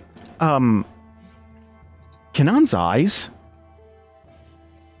 Kanan's eyes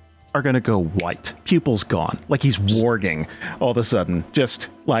are going to go white. Pupils gone. Like he's warging all of a sudden. Just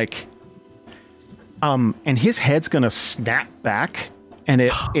like... and his head's going to snap back, and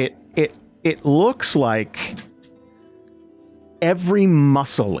it looks like every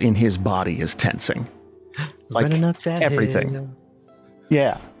muscle in his body is tensing. Like everything.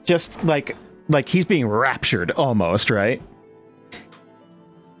 Yeah, just like he's being raptured almost, right?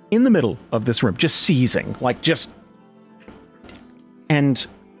 In the middle of this room, just seizing, and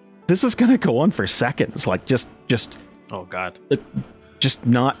this is gonna go on for seconds, just oh god, just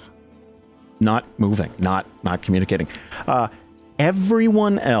not moving, not communicating.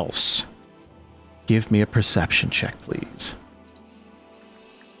 Everyone else, give me a perception check, please.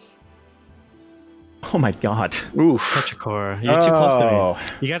 Oh my god. Oof. Petrichor, you're too close to me.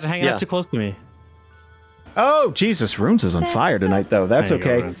 You guys are hanging out too close to me. Oh, Jesus. Runes is on fire tonight, though. That's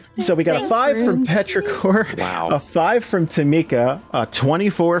okay. So we got a 5 from Petrichor. Wow. A 5 from Tamika. A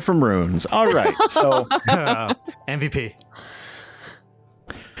 24 from Runes. All right. So MVP.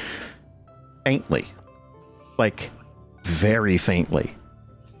 Faintly. Like, very faintly.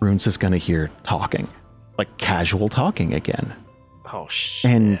 Runes is going to hear talking. Like, casual talking again. Oh,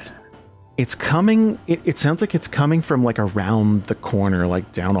 shit. And... it's coming, it sounds like it's coming from like around the corner,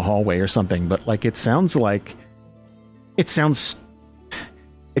 like down a hallway or something, but like it doesn't sound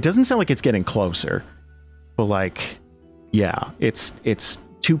like it's getting closer, but like, yeah, it's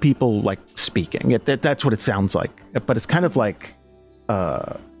two people like speaking. That's what it sounds like, but it's kind of like,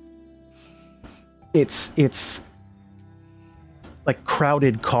 it's like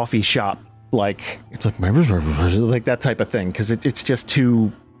crowded coffee shop, like, it's like that type of thing, because it's just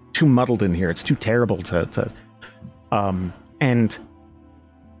too muddled in here. It's too terrible to and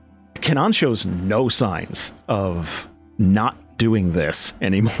Kanan shows no signs of not doing this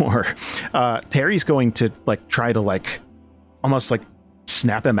anymore. Terry's going to like try to like almost like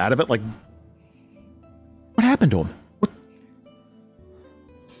snap him out of it. Like, what happened to him? What?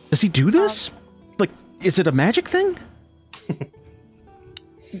 Does he do this? Like, is it a magic thing?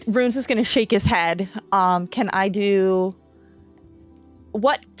 Runes is going to shake his head. Can I do...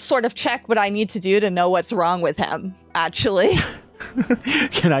 what sort of check would I need to do to know what's wrong with him, actually?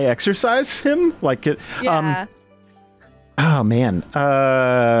 Can I exercise him? Like, yeah. Oh, man.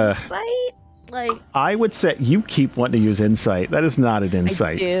 Insight? Like, I would say you keep wanting to use insight. That is not an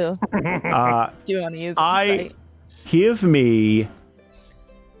insight. I do. Do want to use insight. Give me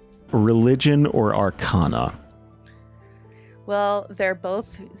religion or arcana. Well, they're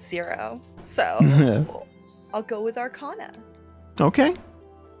both 0, so I'll go with Arcana. Okay.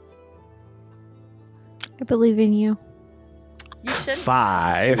 I believe in you. You should.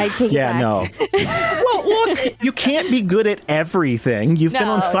 5. I take it yeah, back. no. Well, look, you can't be good at everything. You've been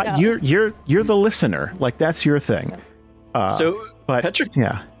on No, fire. no. You're the listener. Like that's your thing. So but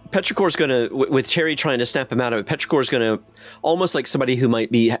Petrichor's going to, with Terry trying to snap him out of it, Petrichor's going to, almost like somebody who might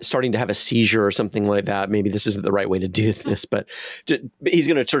be starting to have a seizure or something like that. Maybe this isn't the right way to do this, but he's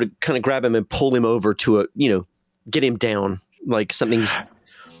going to sort of kind of grab him and pull him over to get him down. Like something's.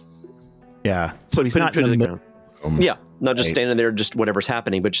 Yeah. So he's not put in him the to the ground. Yeah. Not just Right. standing there, just whatever's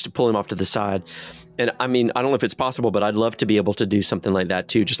happening, but just to pull him off to the side. And I mean, I don't know if it's possible, but I'd love to be able to do something like that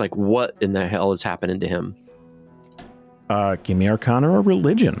too. Just like what in the hell is happening to him? Give me Arcana or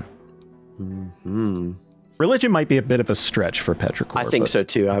Religion. Mm-hmm. Religion might be a bit of a stretch for Petrichor. I think so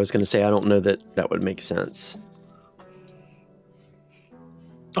too. I was going to say, I don't know that would make sense.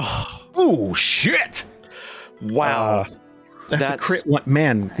 Oh, shit. Wow. That's a crit one.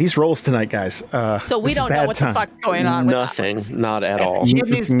 Man, these rolls tonight, guys. So we this is don't know bad what time. the fuck's going on. with Nothing. Not at all.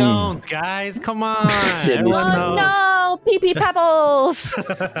 Kidney stones, guys. Come on. Kidney Everyone stones. knows. No, pee-pee pebbles.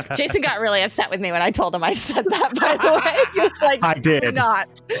 Jason got really upset with me when I told him I said that, by the way. He was like, I did.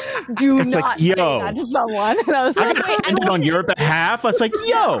 Do It's not like, say yo. that to someone. And I was I like, got wait, offended on your behalf. I was like,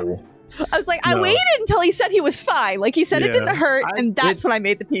 yo. I No. waited until he said he was fine. Like he said it Yeah. didn't hurt, and that's it when I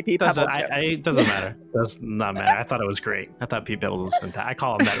made the pee-pee pebble Doesn't, joke. it doesn't matter. Does not matter. I thought it was great. I thought Pete Pebbles was fantastic. I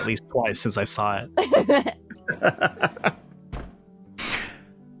call him that at least twice since I saw it.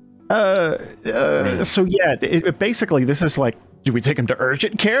 So yeah, basically this is like, do we take him to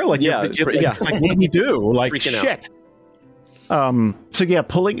urgent care? Like, Yeah, yeah. It's like, what do we do? Like, Freaking out. shit. So yeah,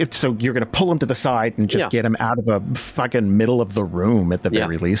 so you're gonna pull him to the side and just get him out of the fucking middle of the room at the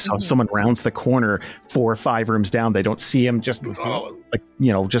very least. So if someone rounds the corner 4 or 5 rooms down, they don't see him. Just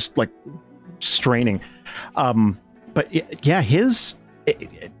just like straining. But yeah, he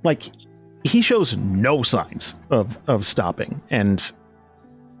shows no signs of stopping, and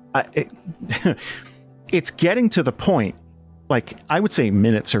it's getting to the point. Like I would say,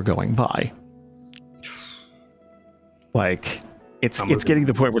 minutes are going by. Like it's getting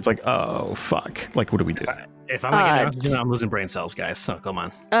to the point where it's like, oh fuck, like what do we do? If I'm not getting oxygen, I'm losing brain cells, guys. So come on.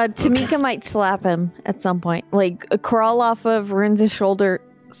 Tamika might slap him at some point. Like crawl off of Rin's shoulder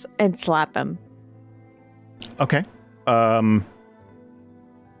and slap him. Okay.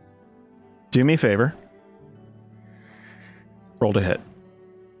 Do me a favor. Roll to hit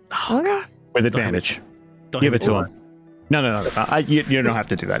Okay. with advantage. Don't Give hit it to me. him. No. You don't have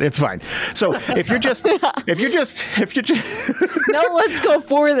to do that. It's fine. So if you're just No, let's go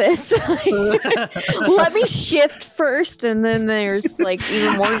for this. Let me shift first, and then there's like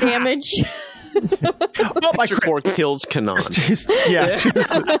even more damage. oh my Petrichor kills Kanan.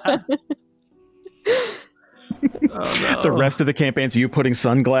 Oh, no. The rest of the campaign's you putting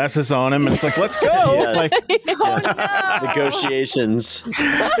sunglasses on him, and it's like, let's go. Yeah. Like, Negotiations.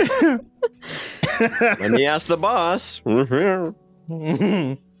 Let me ask the boss.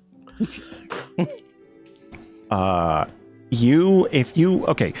 if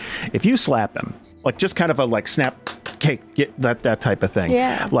you slap him, like just kind of a like snap, okay, get that type of thing.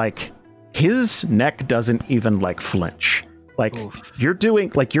 Yeah. Like his neck doesn't even like flinch. Like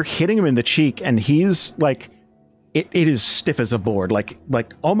you're hitting him in the cheek, and he's like, it is stiff as a board, like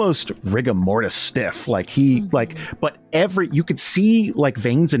almost rigor mortis stiff. Like he but you could see like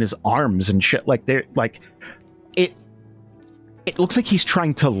veins in his arms and shit. Like they're like it looks like he's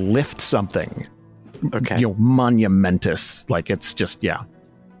trying to lift something. Okay. Monumentous. Like it's just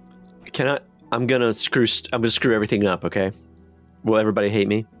I'm gonna screw everything up. Okay. Will everybody hate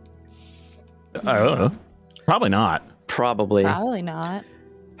me? Probably not. Probably not.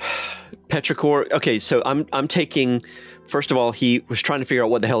 Petrichor. Okay, so I'm taking. First of all, he was trying to figure out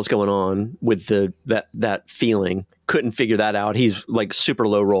what the hell's going on with that feeling. Couldn't figure that out. He's like super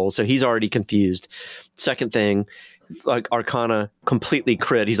low roll, so he's already confused. Second thing, like Arcana completely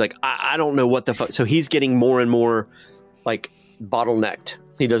crit. He's like, I don't know what the fuck. So he's getting more and more like bottlenecked.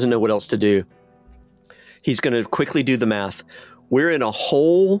 He doesn't know what else to do. He's going to quickly do the math. We're in a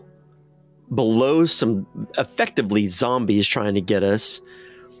hole below some effectively zombies trying to get us.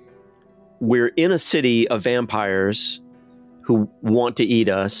 We're in a city of vampires who want to eat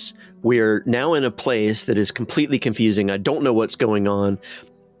us. We're now in a place that is completely confusing. I don't know what's going on.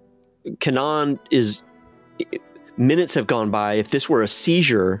 Kanan is... Minutes have gone by. If this were a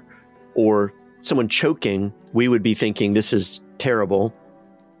seizure or someone choking, we would be thinking this is terrible.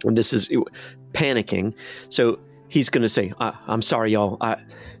 And this is panicking. So he's going to say, I'm sorry, y'all. All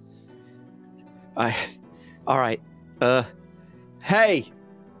right. Hey,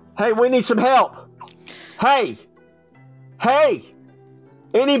 we need some help. Hey! Hey!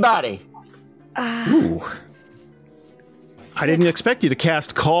 Anybody! Ooh. I didn't expect you to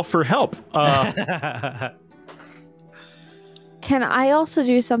cast Call for Help. Can I also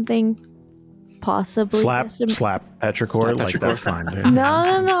do something possibly? slap Petrichor. Like, that's fine. Dude.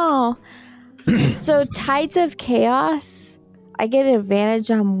 No. So Tides of Chaos, I get an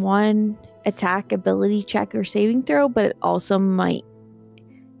advantage on one attack, ability check, or saving throw, but it also might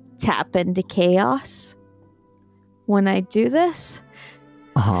tap into chaos when I do this.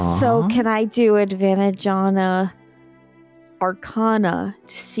 So can I do advantage on Arcana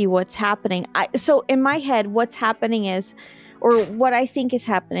to see what's happening? So in my head, what's happening is, or what I think is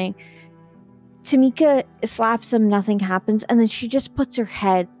happening, Tamika slaps him, nothing happens, and then she just puts her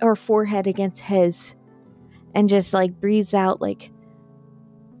head or forehead against his and just like breathes out like,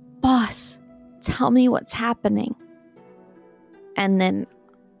 "Boss, tell me what's happening." And then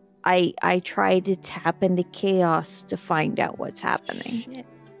I try to tap into chaos to find out what's happening.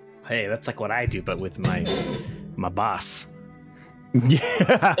 Hey, that's like what I do, but with my boss.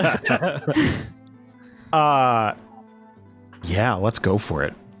 Yeah. Yeah, let's go for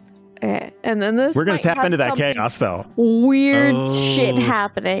it. Okay. And then this We're gonna might tap have into that something chaos, though. Weird shit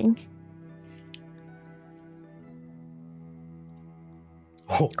happening.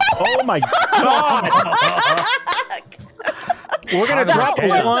 Oh my god! We're gonna drop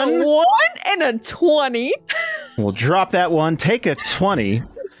That was one. a 1 and a 20. We'll drop that one. Take a 20.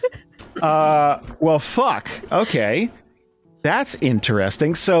 Well, fuck. Okay, that's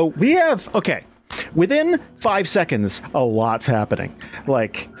interesting. So we have within 5 seconds, a lot's happening.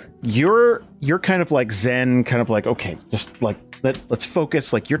 Like you're kind of like zen, kind of like okay, just like let's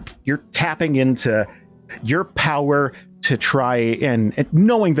focus. Like you're tapping into your power to try and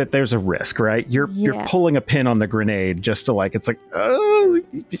knowing that there's a risk, right? You're pulling a pin on the grenade just to like, it's like, oh,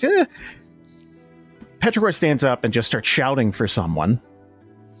 yeah. Petrichor stands up and just starts shouting for someone.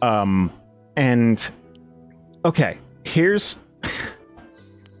 And okay, here's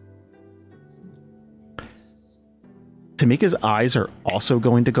Tamika's eyes are also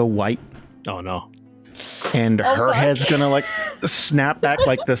going to go white. Oh no. And her head's gonna like snap back.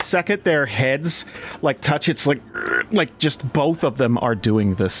 Like the second their heads like touch, it's like just both of them are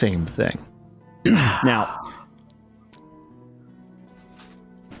doing the same thing. Now,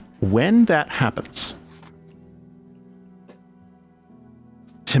 when that happens,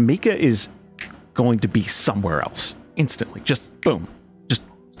 Tamika is going to be somewhere else instantly. Just boom, just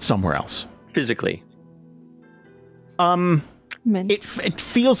somewhere else. Physically. It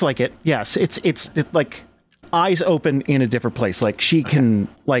feels like it. Yes, it's like eyes open in a different place. Like she can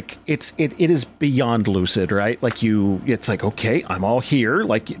like it is beyond lucid, right? Like it's like, okay, I'm all here.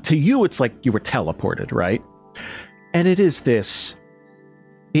 Like to you, it's like you were teleported, right? And it is this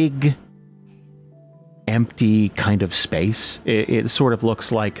big, empty kind of space. It sort of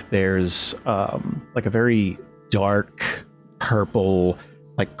looks like there's like a very dark purple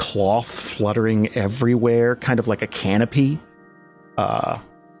like cloth fluttering everywhere, kind of like a canopy.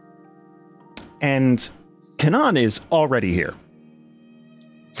 And Kanan is already here.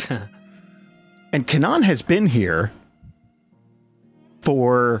 And Kanan has been here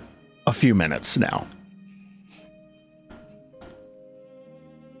for a few minutes now.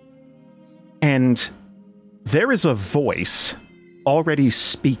 And there is a voice already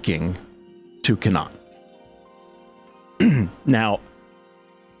speaking to Kanan. Now,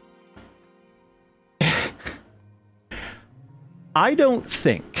 I don't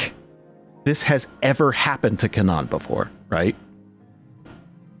think this has ever happened to Kanan before, right?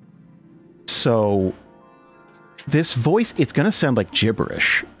 So this voice, it's going to sound like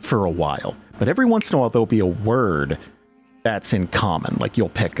gibberish for a while, but every once in a while there'll be a word that's in common, like you'll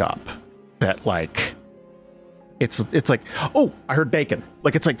pick up that like it's like, oh, I heard bacon.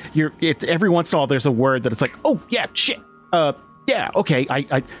 Like it's like it's every once in a while there's a word that it's like, oh yeah, shit. Yeah, okay.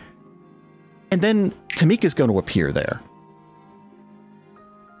 I and then Tamika's going to appear there.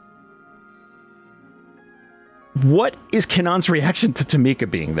 What is Kanan's reaction to Tamika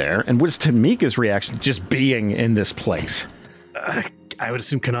being there? And what is Tamika's reaction to just being in this place? I would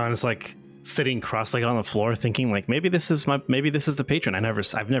assume Kanan is like sitting cross-legged on the floor thinking like, maybe this is the patron.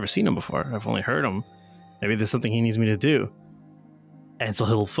 I've never seen him before. I've only heard him. Maybe there's something he needs me to do. And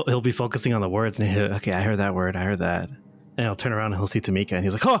so he'll be focusing on the words and okay, I heard that word. I heard that. And he'll turn around and he'll see Tamika and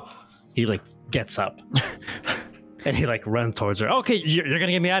he's like, oh, he like gets up and he like runs towards her. Okay, you're going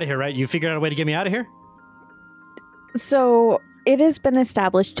to get me out of here, right? You figured out a way to get me out of here? So it has been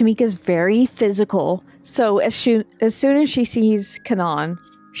established Tamika's very physical. So as soon as she sees Kanan,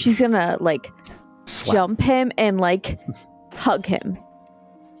 she's gonna like Slap. jump him and like hug him.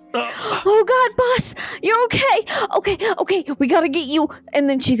 Oh God, boss, you're okay. Okay, we gotta get you. And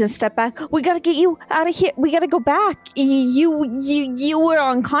then she can step back. We gotta get you out of here. We gotta go back. You were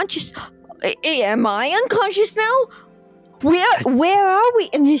unconscious. Am I unconscious now? Where are we?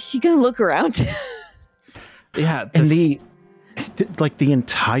 And she gonna look around. Yeah, And the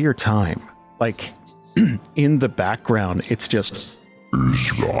entire time, like in the background, it's just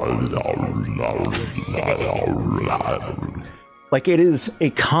like it is a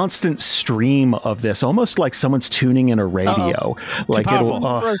constant stream of this, almost like someone's tuning in a radio. Like it'll.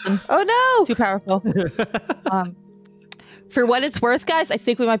 Frozen. Oh no! Too powerful. For what it's worth, guys, I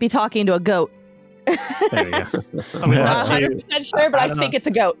think we might be talking to a goat. there you go. So we Not lost you. 100% sure, but I think it's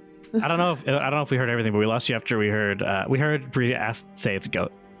a goat. I don't know if we heard everything, but we lost you after we heard Bree say it's a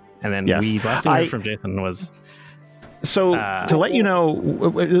goat, and then Yes. last thing we heard from Jason was So to let you know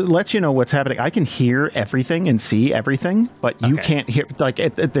what's happening, I can hear everything and see everything, but you Okay. can't hear. Like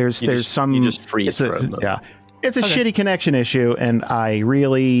there's some. You just freeze it's for a moment. Yeah, it's a Okay. shitty connection issue, and I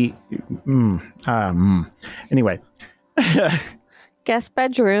really. Anyway. Guest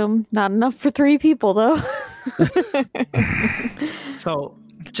bedroom. Not enough for 3 people though. so.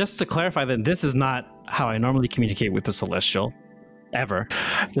 Just to clarify, then this is not how I normally communicate with the Celestial, ever.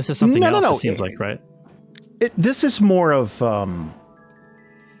 This is something else. No. It seems like, right? This is more of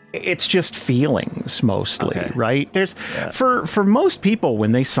it's just feelings mostly, Okay. right? There's for most people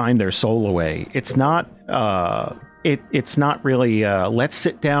when they sign their soul away, it's not it's not really let's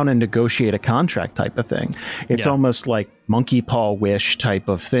sit down and negotiate a contract type of thing. It's almost like monkey paw wish type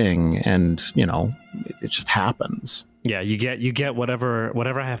of thing, and it just happens. Yeah, you get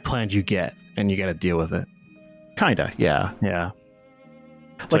whatever I have planned. You get, and you got to deal with it. Kinda, yeah. Yeah.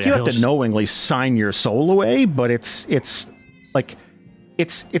 Like you have to knowingly sign your soul away, but it's like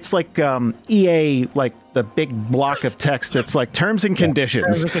it's like EA, like the big block of text that's like terms and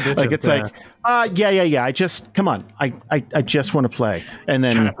conditions. Like it's like yeah. I just come on. I just want to play, and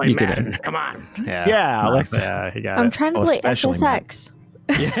then you get in. Come on. Yeah. Yeah, let's- Yeah. You got I'm it. trying to play especially SSX.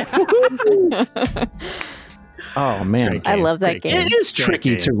 Oh man, I love that Great game. it is Great tricky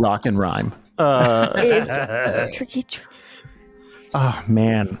game. to rock and rhyme. It's tricky. Oh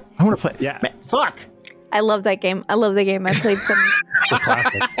man, I want to play. Yeah. Man, fuck. I love that game. I played some. The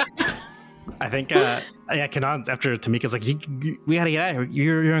classic. I think, Kanan's after Tamika's like, we gotta get out of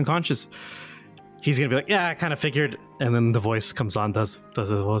here. You're unconscious. He's gonna be like, yeah, I kind of figured. And then the voice comes on, does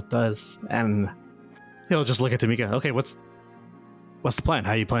what it does, and he'll just look at Tamika. Okay, what's the plan?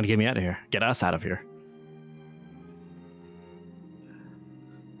 How you plan to get me out of here? Get us out of here.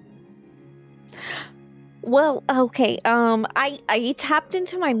 Well, okay. I tapped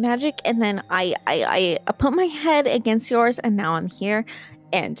into my magic, and then I put my head against yours, and now I'm here.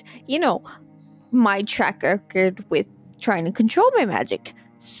 And my track record with trying to control my magic.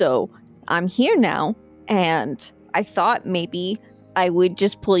 So I'm here now, and I thought maybe I would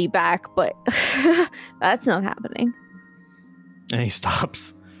just pull you back, but that's not happening. And he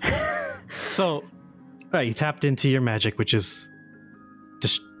stops. So, right, you tapped into your magic, which is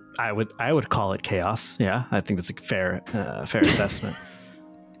just I would call it chaos. Yeah, I think that's a fair assessment.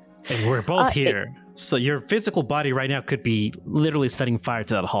 And we're both here, so your physical body right now could be literally setting fire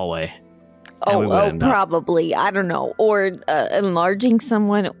to that hallway. Probably. I don't know. Or enlarging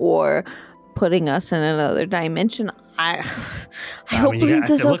someone, or putting us in another dimension. I hope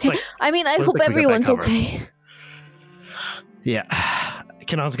Princess is okay. I mean, I hope everyone's okay. Yeah,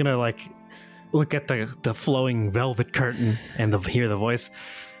 Kanan's gonna look at the flowing velvet curtain and hear the voice,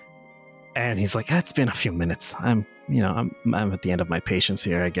 and he's like, "It's been a few minutes. I'm at the end of my patience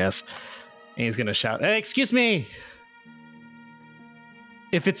here, I guess." And he's gonna shout, "Hey, excuse me!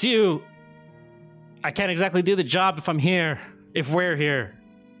 If it's you, I can't exactly do the job if I'm here. If we're here."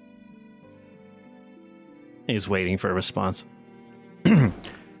 He's waiting for a response.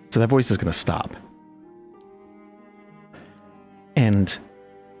 So that voice is going to stop. And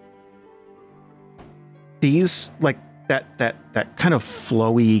these, like that kind of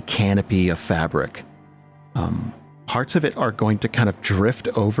flowy canopy of fabric, parts of it are going to kind of drift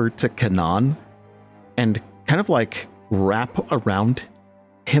over to Kanan and kind of like wrap around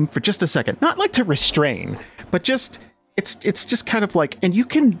him for just a second. Not like to restrain, but just it's just kind of like, and you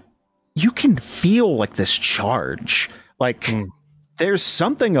can feel like this charge. Like there's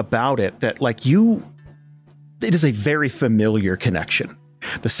something about it that it is a very familiar connection.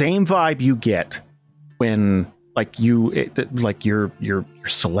 The same vibe you get when your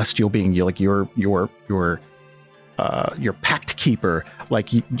celestial being, your pact keeper,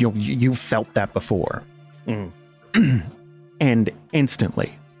 like you felt that before. And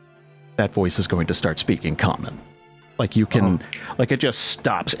instantly that voice is going to start speaking common. Like you can, like it just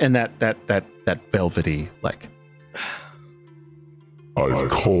stops, and that velvety, like. I've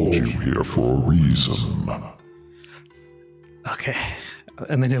called you here for a reason. Okay.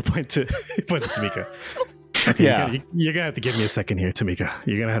 And then he'll point to Tamika. Okay, Yeah. you're gonna have to give me a second here, Tamika.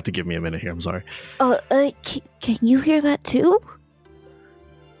 You're gonna have to give me a minute here. I'm sorry. Can you hear that too?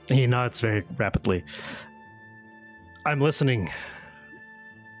 He nods very rapidly. I'm listening.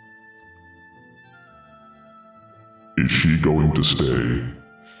 Is she going to stay?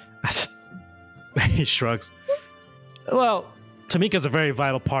 He shrugs. Well, Tamika's a very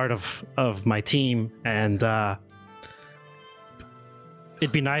vital part of my team, and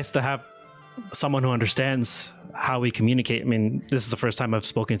it'd be nice to have someone who understands how we communicate. I mean, this is the first time I've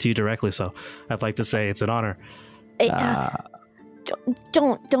spoken to you directly, so I'd like to say it's an honor.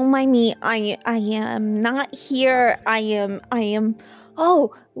 Don't mind me. I am not here. I am.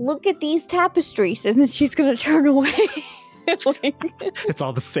 Oh, look at these tapestries, and then she's gonna turn away. It's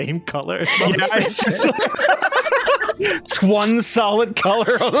all the same color. It's all the Yeah, same. it's just it's one solid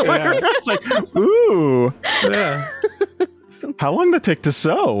color on the Yeah. It's like, ooh, Yeah. how long did it take to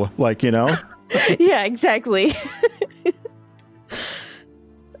sew? Like, you know? Yeah, exactly.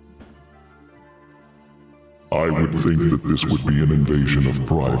 I would think that this would be an invasion of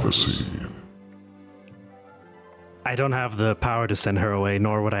privacy. I don't have the power to send her away,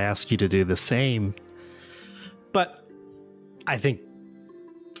 nor would I ask you to do the same. But I think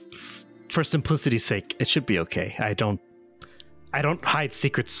for simplicity's sake, it should be okay. I don't hide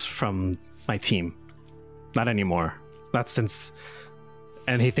secrets from my team. Not anymore. Not since...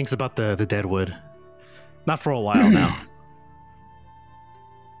 And he thinks about the deadwood. Not for a while now.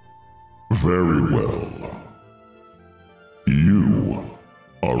 Very well. You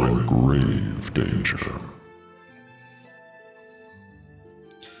are in grave danger.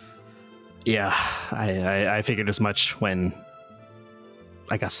 Yeah, I figured as much when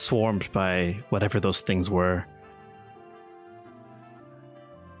I got swarmed by whatever those things were.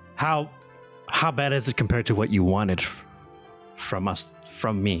 How bad is it compared to what you wanted from us,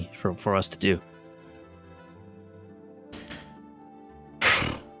 from me, for us to do?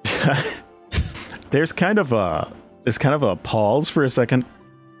 There's kind of a pause for a second.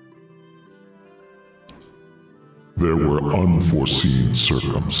 There were unforeseen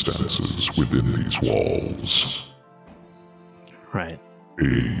circumstances within these walls. Right.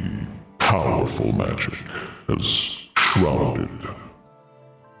 A powerful magic has shrouded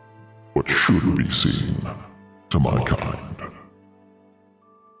what should be seen to my kind.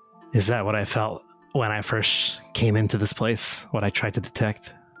 Is that what I felt when I first came into this place? What I tried to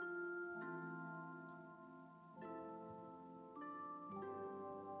detect?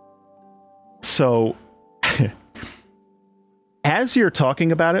 So, as you're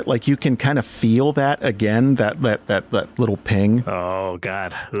talking about it, like you can kind of feel that again, that little ping. Oh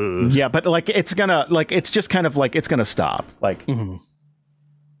God. Ooh. Yeah, but like it's just kind of like it's gonna stop. Like, Mhm.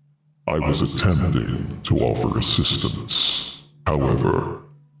 I was attempting to offer assistance. However,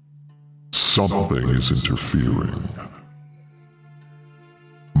 something is interfering.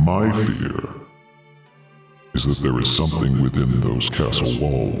 My fear is that there is something within those castle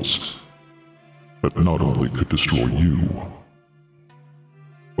walls that not only could destroy you,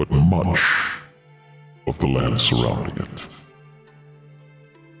 but much of the land surrounding it.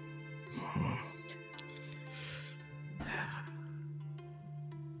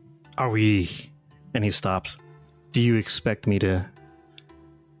 Are we... And he stops. Do you expect me to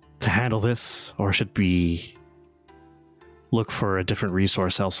handle this? Or should we look for a different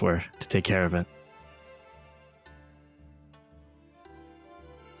resource elsewhere to take care of it?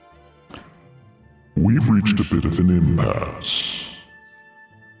 We've reached a bit of an impasse.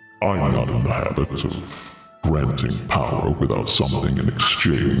 I'm not in the habit of granting power without something in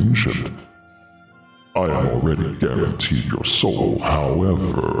exchange, and I am already guaranteed your soul.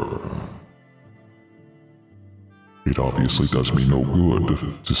 However, it obviously does me no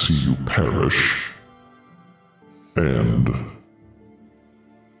good to see you perish. And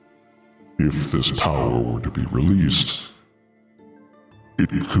if this power were to be released, it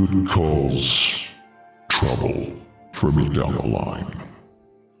could cause trouble for me down the line.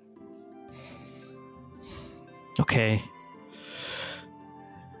 Okay.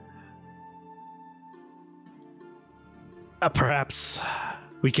 Perhaps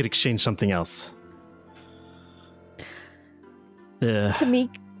we could exchange something else.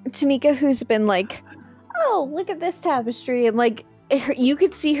 Tamika, who's been like, oh, look at this tapestry, and like you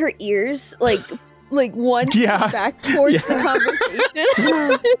could see her ears like one Yeah. back towards the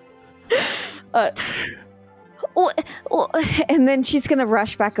conversation. And then she's gonna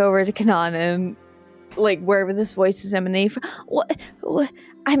rush back over to Kanan like wherever this voice is emanating from. What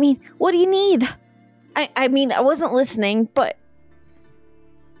I mean, what do you need? I mean, I wasn't listening, but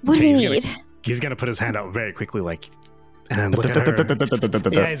what do you need? He's gonna put his hand out very quickly, like, and then look at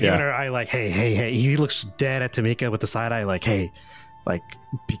her. Yeah, he's giving her eye, like, hey. He looks dead at Tamika with the side eye, like, hey, like,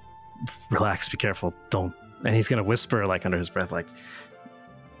 relax, be careful, don't. And he's gonna whisper, like, under his breath, like,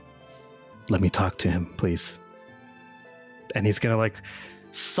 let me talk to him, please. And he's gonna, like,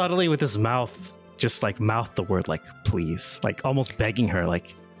 subtly with his mouth, just like mouth the word, like, please, like almost begging her,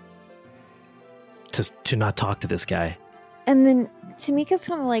 like, to not talk to this guy. And then Tamika's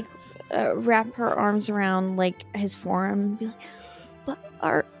gonna like wrap her arms around like his forearm and be like, but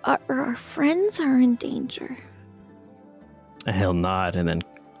our friends are in danger. And he'll nod, and then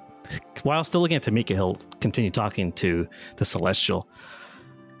while still looking at Tamika, he'll continue talking to the Celestial.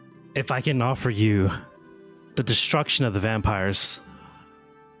 If I can offer you the destruction of the vampires,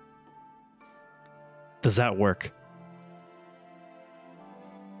 does that work?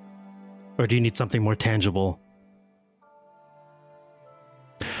 Or do you need something more tangible?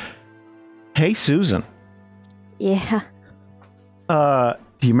 Hey, Susan. Yeah.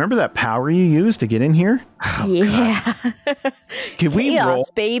 Do you remember that power you used to get in here? Oh, yeah. Can we Chaos, roll?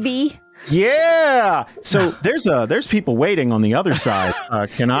 baby. Yeah. So there's people waiting on the other side.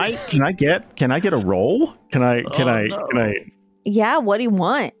 Can I get a roll? Can I? Yeah. What do you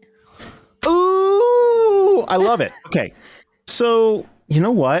want? Ooh, I love it. Okay. So you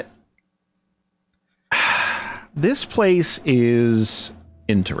know what? This place is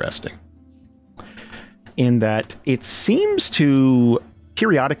interesting in that it seems to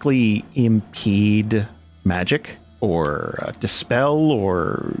periodically impede magic or dispel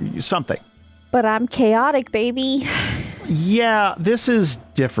or something. But I'm chaotic, baby. Yeah, this is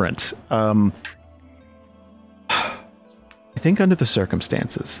different. I think under the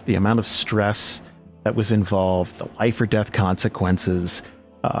circumstances, the amount of stress that was involved, the life or death consequences,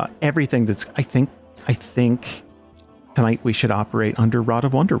 everything that's, I think tonight we should operate under Rod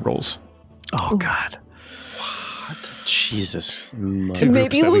of Wonder rules. Oh, God. Jesus.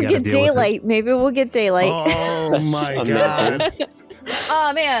 Maybe we'll get daylight. Maybe we'll get daylight. Oh, my amazing. God.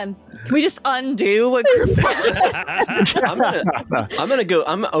 Oh man, can we just undo what group?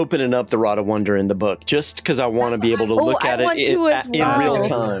 I'm opening up the Rod of Wonder in the book just because I want to be able to look at it in real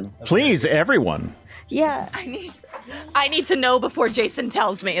time. Please, everyone. Yeah. I need to know before Jason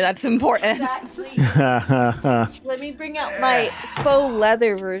tells me. That's important. Exactly. Let me bring out my faux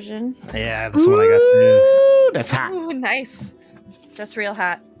leather version. Yeah, that's what I got for you. That's hot. Ooh, nice. That's real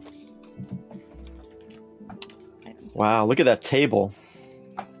hat. Wow, look at that table.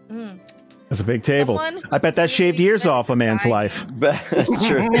 That's a big table. Someone I bet that shaved years off a man's design. life. That's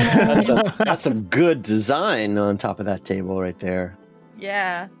true. That's some good design on top of that table right there.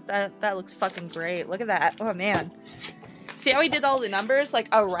 Yeah, that looks fucking great. Look at that. Oh man. See how he did all the numbers like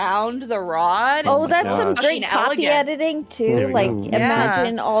around the rod? Oh, that's gosh. some great Fucking copy elegant. editing There too. we Like go.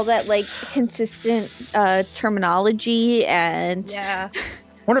 imagine all that like consistent terminology and Yeah.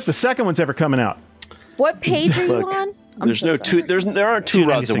 Wonder if the second one's ever coming out. what page are you Look, on? I'm There's so no sorry. two. There aren't two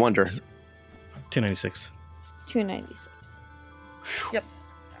rods of 296. wonder. 296. 296.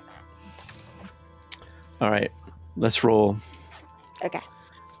 All right, let's roll. Okay.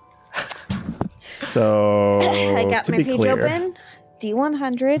 So I got to my be page clear, open.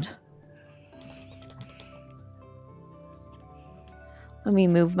 D100. Let me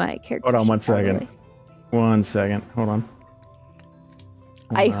move my character. Hold on one sheet out of the second. way. 1 second. Hold on.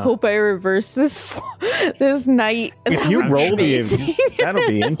 I hope I reverse this this night. If you I'm roll sure. the, that'll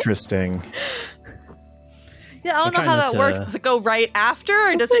be interesting. Yeah, I don't know I'm how trying that not works. to- Does it go right after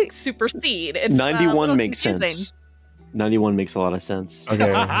or does it supersede? It's a 91 little makes confusing. sense. 91 makes a lot of sense. Okay.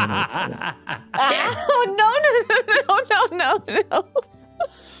 Oh no.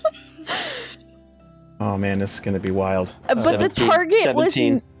 Oh man, this is gonna be wild. But the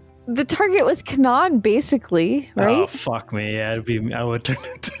 17. target was Kanan, basically, Oh, right? fuck me. Yeah, I would turn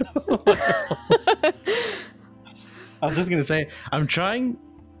into. I was just going to say, I'm trying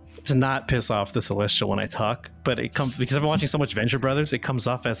to not piss off the Celestial when I talk, but it comes because I've been watching so much Venture Brothers, it comes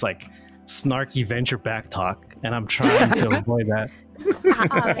off as like snarky Venture back talk, and I'm trying to avoid that.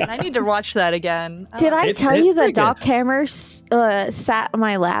 Man, I need to watch that again. Did I It's- tell it's you pretty that Doc Hammer sat on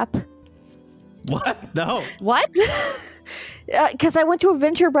my lap? What? No. What? Because I went to a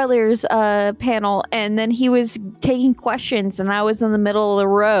Venture Brothers panel, and then he was taking questions, and I was in the middle of the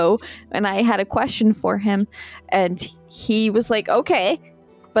row, and I had a question for him, and he was like, "Okay,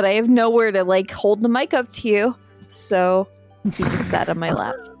 but I have nowhere to like hold the mic up to you," so he just sat on my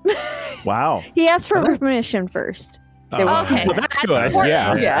lap. Wow. He asked for permission first. There was Okay. Well, that's good. important.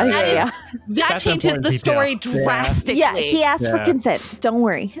 Yeah. Yeah. That That's changes important the detail. story Yeah. drastically. Yeah, he asked for Yeah. consent. Don't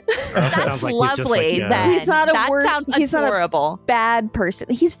worry. That's Sounds like he's just lovely. like, then. He's not a that word- sounds he's not a- adorable. Bad person.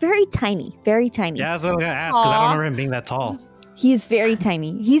 He's very tiny. Very tiny. Yeah, that's what I was gonna ask because I don't Aw. remember him being that tall. He's very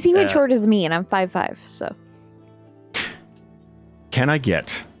tiny. He's even Yeah. shorter than me, and I'm 5'5", so. Can I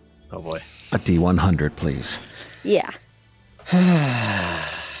get Oh boy. a D100, please? Yeah.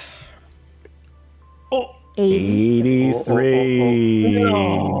 Oh, 83.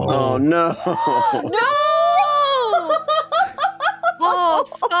 Oh no! Oh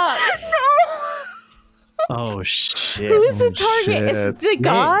fuck! oh shit. Who's the target? It's shit. the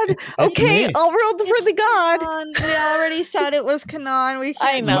god? Okay, me. I'll roll for the god. We already said it was Kanan. We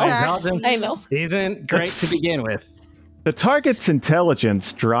I can't know. go My back. intelligence I know. isn't great to begin with. The target's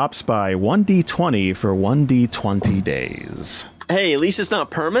intelligence drops by 1d20 for 1d20 days. Hey, at least it's not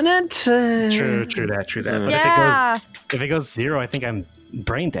permanent. True that. But Yeah. if it goes 0, I think I'm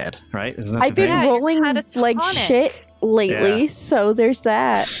brain dead, right? Isn't that I've the been thing? Yeah, you're rolling catatonic. like shit lately, Yeah. so there's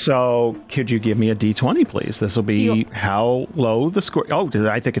that. So, could you give me a d20, please? This will be Do you- how low the score. Oh,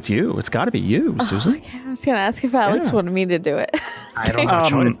 I think it's you. It's got to be you, Susan. Okay, I was gonna ask if Alex Yeah. wanted me to do it. I don't have a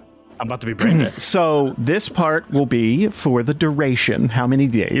choice. I'm about to be brain dead. So, this part will be for the duration. How many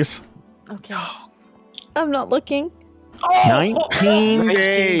days? Okay. I'm not looking. 19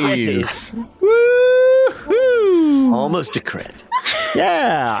 days. days. Woo-hoo. Almost a crit.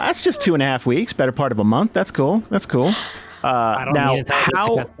 Yeah, that's just 2.5 weeks. Better part of a month. That's cool. That's cool. I don't Now, need intelligence to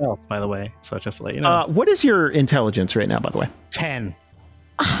how? cast spells, by the way. So just to let you know. What is your intelligence right now? By the way. 10.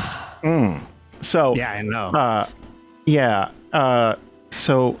 So. Yeah, I know. Yeah.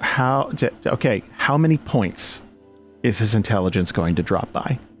 So how? Okay. How many points is his intelligence going to drop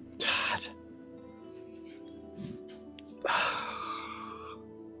by? God.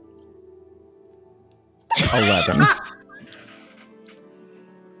 11.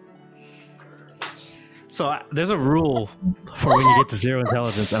 So there's a rule for when you get to 0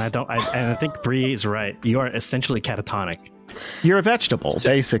 intelligence, and I think Bree is right. You are essentially catatonic. You're a vegetable,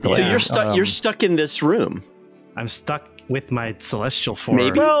 basically. So you're stuck. You're stuck in this room. I'm stuck with my celestial form.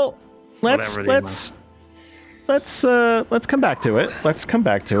 Maybe. Well, let's Whatever they come back to it. Let's come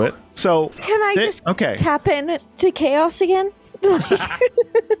back to it. So Can I just okay. tap in to chaos again? I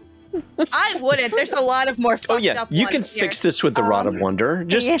wouldn't. There's a lot of more fucked Oh yeah, up you ones can here. fix this with the Rod of Wonder.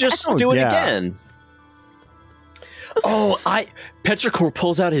 Just yeah. do it Yeah. again. Oh, Petrichor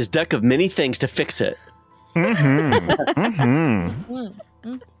pulls out his deck of many things to fix it.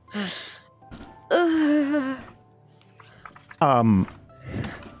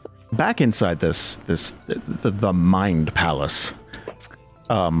 Back inside the mind palace.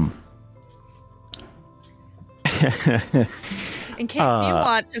 In case you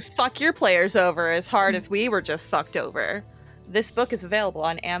want to fuck your players over as hard as we were just fucked over, this book is available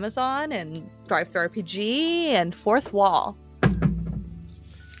on Amazon and DriveThruRPG and Fourth Wall.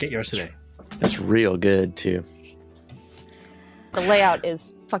 Get yours today. It's real good too. The layout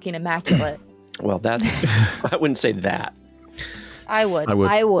is fucking immaculate. Well, that's I wouldn't say that. I would.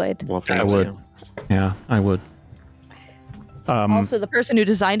 I would. Well, thank I would. you. Yeah, I would. Also, the person who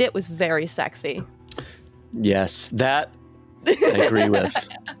designed it was very sexy. Yes, that I agree with.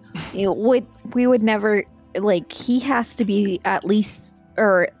 We would never, like, he has to be at least,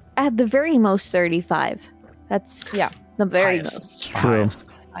 or at the very most 35. That's Yeah. the very Highest. most. True.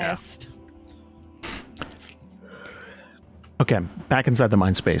 Highest. Okay, back inside the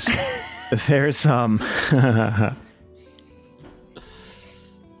mind space. There's after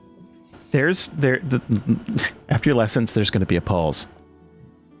your lessons, there's going to be a pause.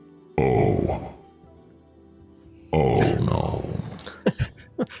 Oh. Oh no.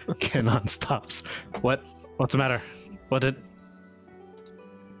 Kanan stops. What's the matter? What did?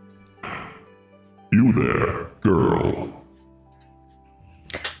 You there, girl.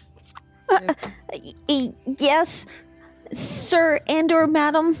 Yes, sir and or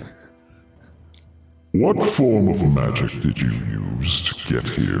madam. What form of magic did you use to get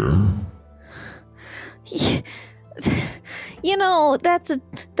here? You know, that's a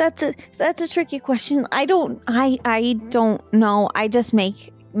tricky question. I don't know. I just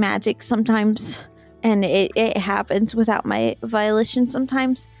make magic sometimes, and it happens without my volition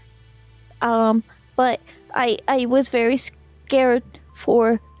sometimes. But I was very scared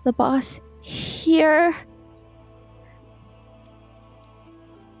for the boss here.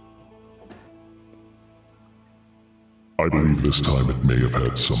 I believe this time it may have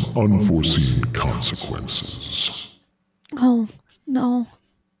had some unforeseen consequences. Oh no.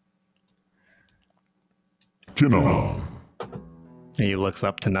 Kanan, And he looks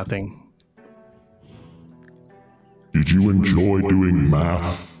up to nothing. Did you enjoy doing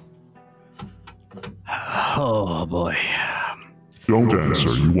math? Oh boy. Don't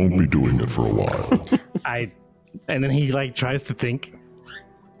answer. You won't be doing it for a while. And then he like tries to think.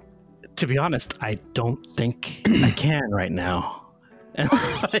 To be honest, I don't think I can right now. And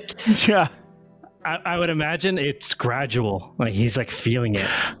like, Yeah. I would imagine it's gradual. Like he's like feeling it.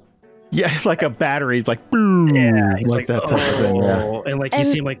 Yeah, it's like a battery. It's like boom. Yeah, he's like that type of thing. Yeah. And like you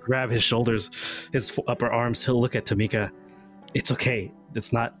see him like grab his shoulders, his upper arms. He'll look at Tamika. It's okay.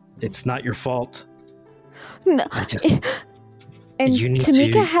 It's not your fault. No. I just And You need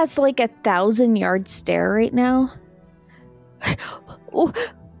Tamika to- has like 1,000-yard stare right now.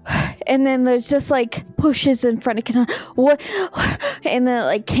 And then there's just like pushes in front of Kanan. What? And then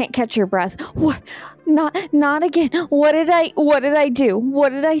like can't catch your breath. What? Not again. What did I do? What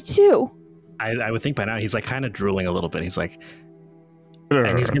did I do? I would think by now he's like kind of drooling a little bit. He's like,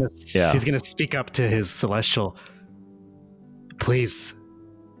 and he's gonna speak up to his celestial. Please,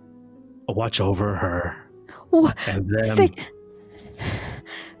 watch over her. What? And then,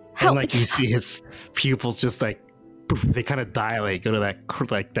 Help and like me. you see his pupils just like poof, they kind of dilate, go to that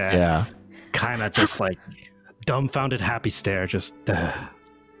like that, Yeah. kind of just like dumbfounded happy stare. Just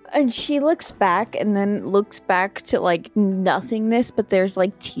And she looks back and then looks back to like nothingness, but there's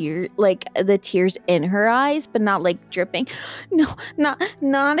like the tears in her eyes, but not like dripping. No,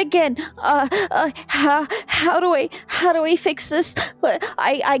 not again. How do I fix this?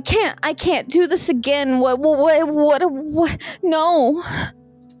 I can't do this again. What? No.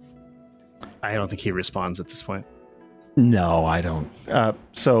 I don't think he responds at this point. No, I don't.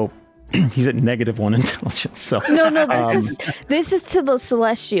 So he's at -1 intelligence. So No, this is to the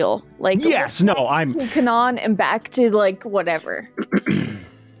celestial. Like yes, no, I'm to Kanan and back to like whatever.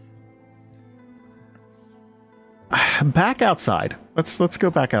 back outside. Let's go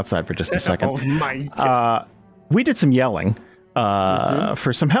back outside for just a second. Oh my god. We did some yelling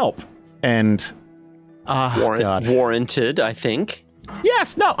for some help, and God. Warranted, I think.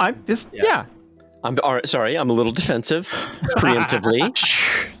 Yes, no, I'm just yeah. I'm sorry. I'm a little defensive, preemptively.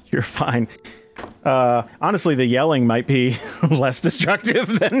 You're fine. Honestly, the yelling might be less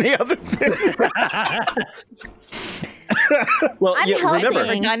destructive than the other thing. Well, I'm yeah, remember,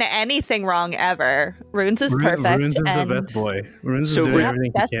 helping on anything wrong ever. Runes is perfect. Runes is and the best boy. Runes So is doing yeah,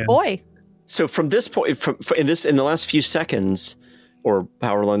 everything best he can. boy. so from this point, in the last few seconds, or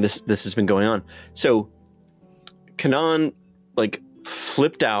however long this has been going on, so Kanan like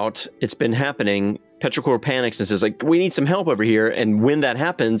flipped out. It's been happening. Petrichor panics and says, like, we need some help over here. And when that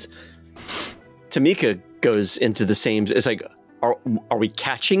happens, Tamika goes into the same. It's like, are we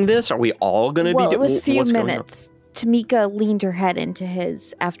catching this? Are we all going to be? Well, it was a what's few going on? minutes. Tamika leaned her head into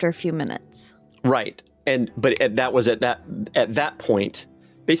his after a few minutes. Right. But that was at that point,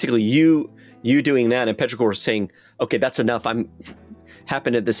 basically you doing that and Petrichor saying, okay, that's enough. I'm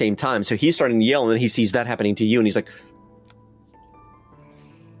happened at the same time. So he's starting to yell and then he sees that happening to you and he's like,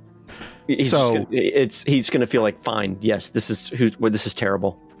 he's going to feel like, fine. Yes, this is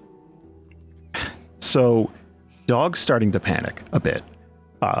terrible. So Dog's starting to panic a bit.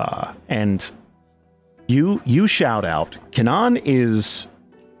 And you shout out, Kanan is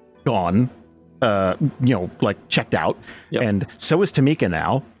gone, like checked out. Yep. And so is Tamika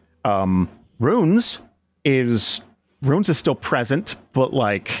now. Runes is still present, but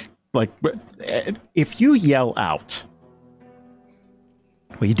like if you yell out,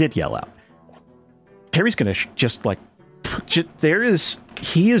 well, you did yell out. Terry's gonna just like,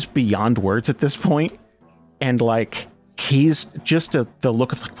 he is beyond words at this point, and like he's just the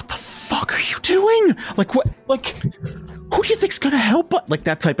look of like, what the fuck are you doing? Like what? Like who do you think's gonna help? Like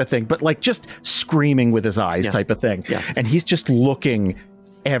that type of thing. But like just screaming with his eyes, type of thing. Yeah. And he's just looking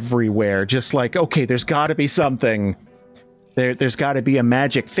everywhere, just like, okay, there's got to be something. There's got to be a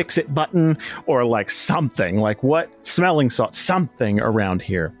magic fix-it button or like something, like what? Smelling salt, something around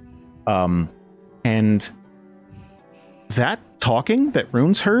here. And that talking that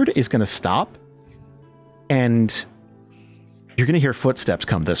Runes heard is going to stop. And you're going to hear footsteps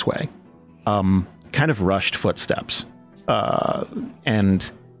come this way. Kind of rushed footsteps.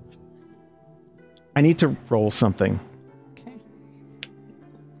 And I need to roll something.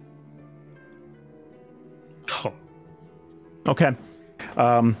 Okay.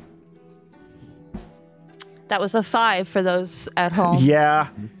 That was a 5 for those at home. Yeah.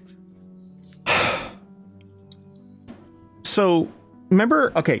 So,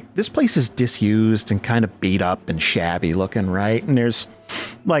 remember, okay, this place is disused and kind of beat up and shabby looking, right? And there's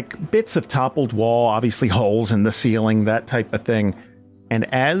like bits of toppled wall, obviously holes in the ceiling, that type of thing. And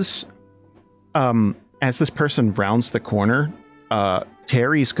as this person rounds the corner,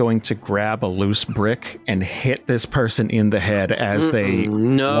 Terry's going to grab a loose brick and hit this person in the head as they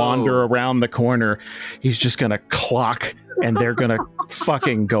wander around the corner. He's just going to clock and they're going to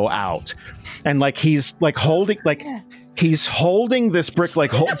fucking go out. And like he's like holding this brick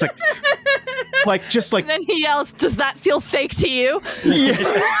like it's like just like. And then he yells, "Does that feel fake to you?" Yeah.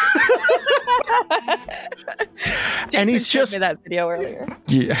 And he's showed just me that video earlier.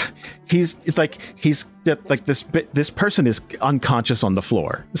 Yeah, he's like this person is unconscious on the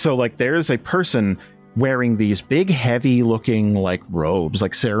floor. So like there is a person wearing these big, heavy looking like robes,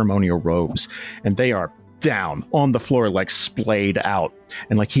 like ceremonial robes, and they are down on the floor, like splayed out.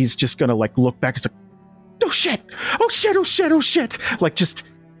 And like he's just gonna like look back. It's like, oh shit, oh shit, oh shit, oh shit. Like just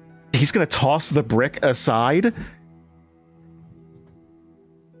he's gonna toss the brick aside.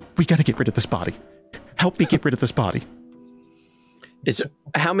 We gotta get rid of this body. Help me get rid of this body.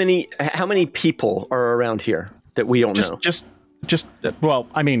 How many people are around here that we don't know? Just well,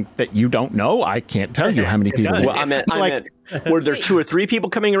 I mean that you don't know. I can't tell you how many people. Well, I meant were there 2 or 3 people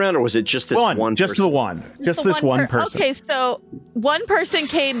coming around, or was it just this one? Just person? the one. Just this one person. Okay, so one person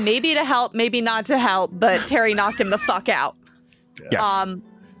came maybe to help, maybe not to help, but Terry knocked him the fuck out. Yes.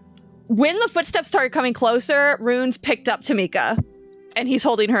 When the footsteps started coming closer, Runes picked up Tamika, and he's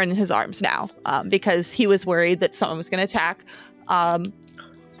holding her in his arms now because he was worried that someone was going to attack. What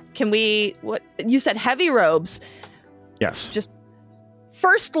you said, heavy robes. Yes. Just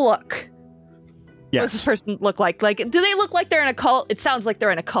first look. Yes. What does this person look like? Like, do they look like they're in a cult? It sounds like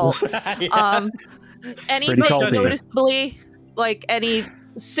they're in a cult. Anything noticeably, like any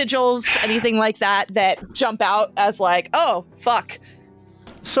sigils, anything like that jump out as like, oh, fuck.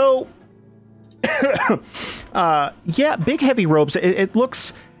 So, yeah, big heavy robes. It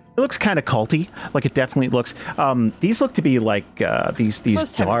looks kind of culty. Like it definitely looks. These look to be like these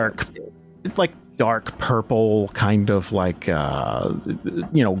dark, dark purple, kind of like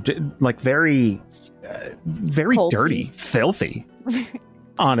like very culty. Dirty, filthy.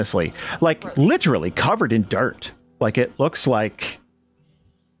 Honestly, like literally covered in dirt. Like it looks like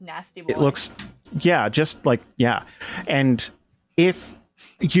nasty boy. It looks, yeah, just like and if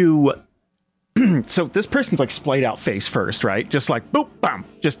you. So this person's like splayed out face first, right? Just like boop, bam,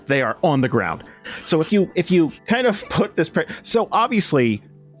 just they are on the ground. So if you kind of put this, so obviously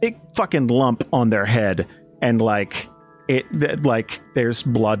big fucking lump on their head, and like there's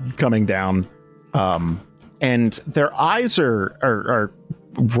blood coming down, and their eyes are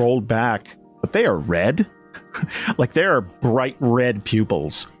rolled back, but they are red, like they are bright red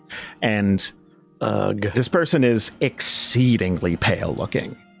pupils, and this person is exceedingly pale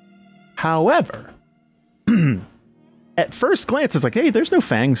looking. However, at first glance, it's like, hey, there's no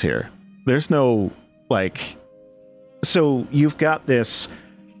fangs here. There's no, like... So you've got this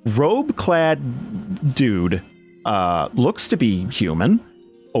robe-clad dude, looks to be human,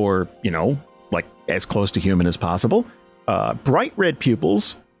 or, like, as close to human as possible. Bright red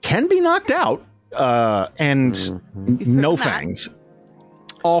pupils, can be knocked out, and no fangs.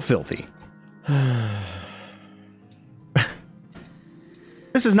 All filthy.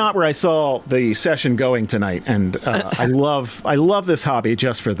 This is not where I saw the session going tonight, and I love this hobby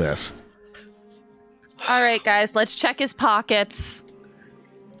just for this. All right, guys, let's check his pockets.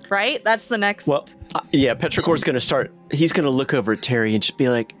 Right? That's the next. Well, yeah, Petrichor's going to start. He's going to look over at Terry and just be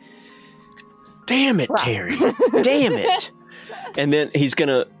like, "Damn it, Terry! Damn it!" And then he's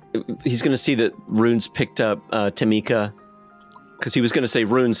gonna see that Runes picked up Tamika, because he was going to say,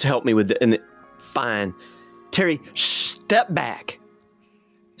 "Runes, help me with it." And fine, Terry, step back.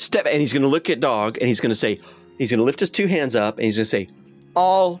 And he's going to look at Dog, and he's going to lift his 2 hands up, and he's going to say,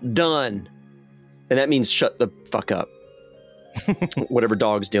 "All done." And that means shut the fuck up. Whatever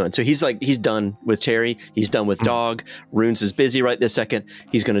Dog's doing. So he's done with Terry. He's done with Dog. Runes is busy right this second.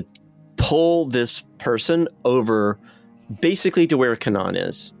 He's going to pull this person over basically to where Kanan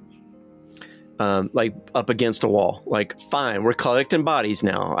is. Like up against a wall. Like, fine, we're collecting bodies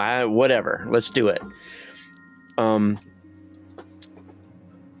now. Whatever. Let's do it.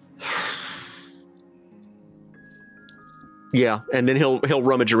 Yeah, and then he'll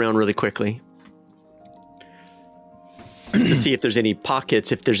rummage around really quickly to see if there's any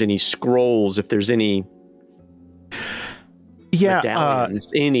pockets, if there's any scrolls, if there's any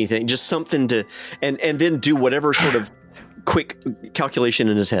medallions, anything, just something to, and then do whatever sort of quick calculation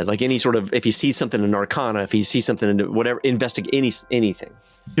in his head, like any sort of, if he sees something in Arcana, if he sees something in whatever, investigate anything.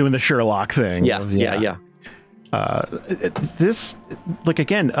 Doing the Sherlock thing. Yeah. This, like,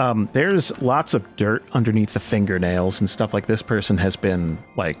 again, there's lots of dirt underneath the fingernails and stuff. Like, this person has been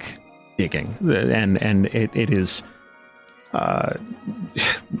like digging, and it is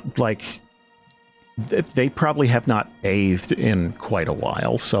like they probably have not bathed in quite a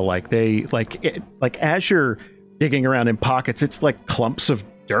while. So like as you're digging around in pockets, it's like clumps of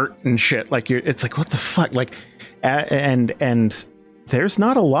dirt and shit. Like it's like, what the fuck? Like, and there's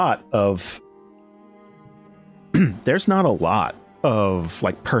not a lot of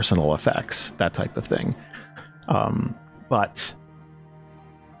like personal effects, that type of thing. But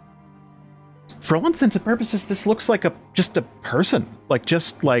for all intents and purposes, this looks like just a person.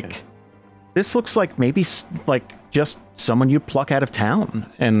 This looks like maybe like just someone you pluck out of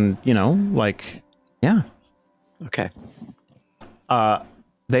town, and yeah. Okay.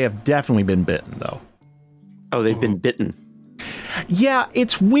 They have definitely been bitten, though. Oh, they've been bitten. Yeah,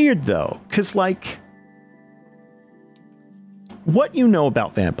 it's weird though, because like, what you know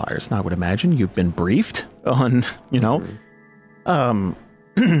about vampires, and I would imagine you've been briefed on,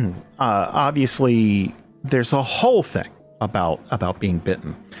 obviously there's a whole thing about being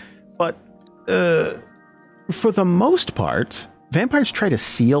bitten, but for the most part, vampires try to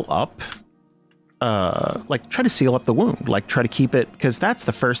seal up the wound, like try to keep it, because that's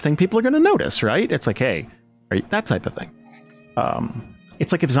the first thing people are going to notice, right? It's like, hey, that type of thing.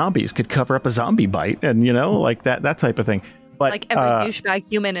 It's like if zombies could cover up a zombie bite, and like that type of thing. But like every douchebag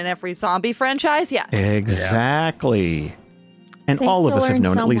human in every zombie franchise, yes. Exactly. Yeah. And Thanks all of us have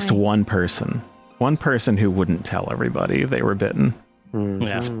known at least way. one person who wouldn't tell everybody they were bitten.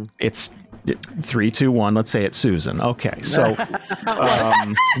 Mm-hmm. It's 3, 2, 1. Let's say it's Susan. Okay, so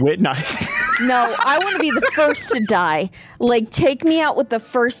No, I want to be the first to die. Like, take me out with the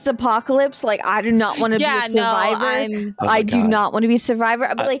first apocalypse. Like, I do not want to be a survivor. I do not want to be a survivor.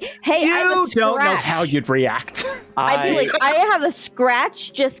 I'd be like, hey, I have a scratch. You don't know how you'd react. I'd be like, I have a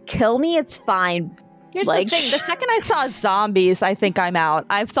scratch. Just kill me. It's fine. Here's the thing. The second I saw zombies, I think I'm out.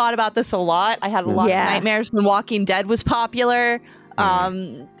 I've thought about this a lot. I had a lot of nightmares when Walking Dead was popular.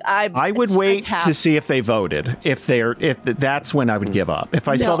 I would wait to see if they voted. If that's when I would give up. If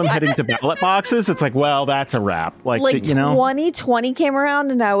I saw them heading to ballot boxes, it's like, well, that's a wrap. Like 2020 came around,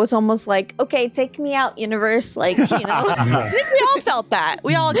 and I was almost like, okay, take me out, universe. Like, I think we all felt that.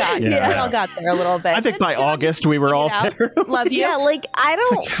 We all got there a little bit. I think by August we were all there. Love you. Yeah, like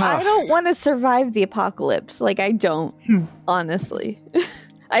I don't want to survive the apocalypse. Like I don't, honestly.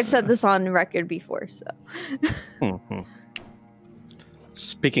 I've said this on record before, so.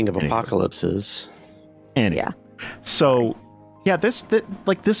 Speaking of apocalypses, So, yeah, this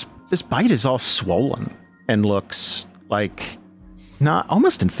bite is all swollen and looks like not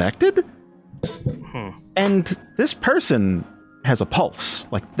almost infected. And this person has a pulse,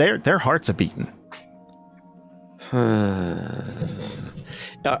 like their hearts are beating.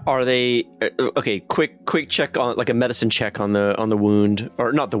 Are they okay? Quick check on, like a medicine check on the wound,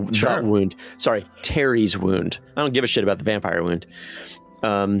 or not the wound. Sorry, Terry's wound. I don't give a shit about the vampire wound.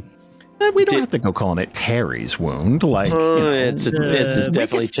 We don't have to go calling it Terry's wound. Like, it's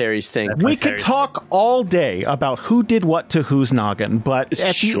definitely Terry's thing. We could talk all day about who did what to whose noggin, but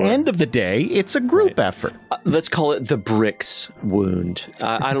at the end of the day, it's a group effort. Let's call it the Brick's wound.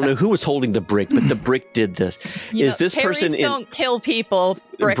 I don't know who was holding the brick, but the brick did this. Is this Terry's person don't kill people?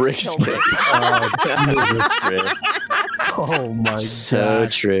 Bricks kill people. Oh my god! So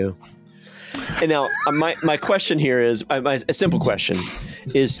true. And now my question here is a simple question: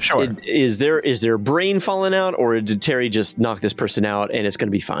 is there brain falling out, or did Terry just knock this person out and it's going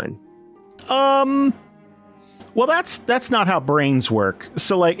to be fine? Well, that's not how brains work.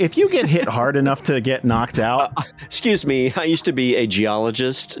 So, like, if you get hit hard enough to get knocked out, excuse me, I used to be a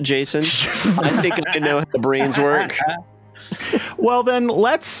geologist, Jason. I think I know how the brains work. Well, then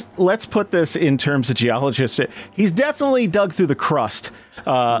let's put this in terms of geologists. He's definitely dug through the crust.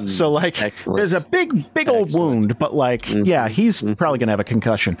 So like, excellent. There's a big old wound, but like, yeah, he's probably gonna have a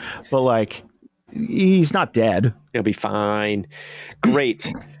concussion, but like, he's not dead. He'll be fine.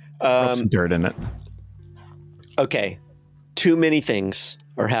 Great. Some dirt in it. Okay. Too many things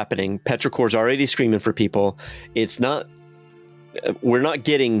are happening. Petrichor's already screaming for people. It's not. We're not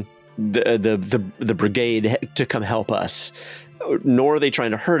getting the brigade to come help us, nor are they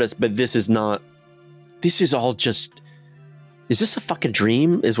trying to hurt us, but this is all just, is this a fucking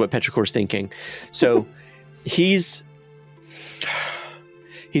dream, is what Petrichor's thinking. So he's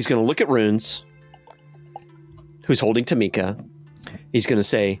gonna look at Runes, who's holding Tamika. He's gonna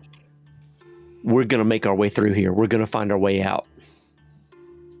say, we're gonna make our way through here, we're gonna find our way out.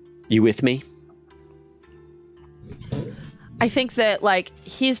 You with me? I think that like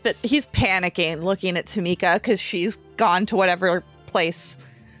he's panicking, looking at Tamika because she's gone to whatever place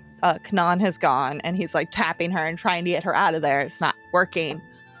Kanan has gone, and he's like tapping her and trying to get her out of there. It's not working,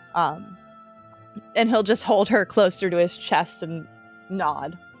 and he'll just hold her closer to his chest and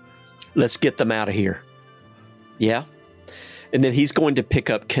nod. Let's get them out of here. Yeah? And then he's going to pick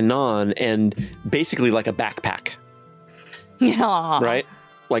up Kanan and basically like a backpack. Yeah. Right?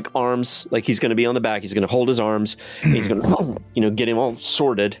 Like arms, like he's going to be on the back. He's going to hold his arms. And he's going to, get him all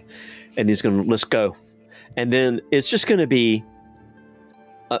sorted. And he's going to, let's go. And then it's just going to be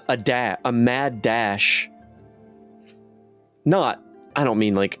a mad dash. I don't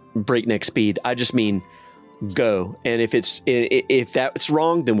mean like breakneck speed. I just mean go. And if that's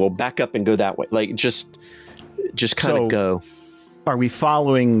wrong, then we'll back up and go that way. Like just kind of go. Are we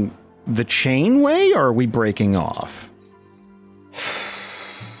following the chain way, or are we breaking off?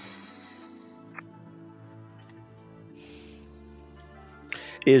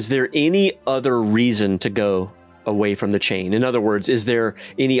 Is there any other reason to go away from the chain? In other words, is there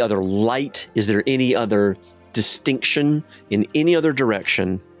any other light? Is there any other distinction in any other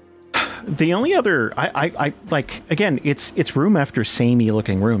direction? The only other, I like, again, it's room after samey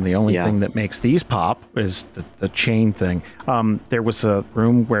looking room. The only thing that makes these pop is the chain thing. There was a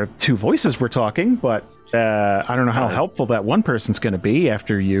room where two voices were talking, but I don't know how helpful that one person's going to be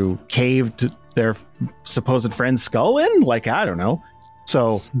after you caved their supposed friend's skull in. Like, I don't know.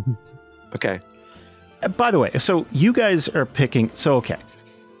 So, okay. By the way, so you guys are picking. So, okay.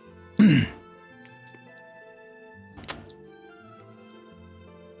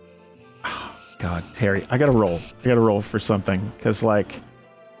 God, Terry, I gotta roll for something, because like,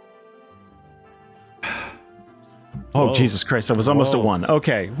 oh, Jesus Christ, that was almost a 1.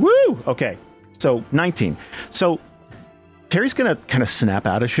 Okay, woo, okay, so 19. So Terry's gonna kind of snap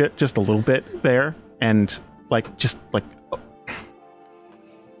out of shit just a little bit there, and all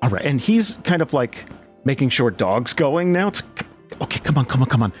right, and he's kind of like making sure Dog's going now. It's okay, come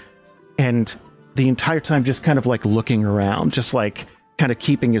on, and the entire time just kind of like looking around, just like kind of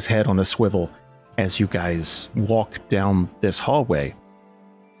keeping his head on a swivel. As you guys walk down this hallway,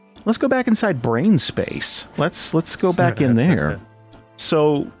 let's go back inside brain space. Let's go back in there.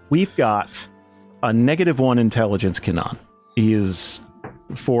 So we've got a -1 intelligence Kanan. He is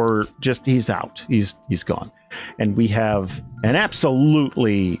he's out. He's gone. And we have an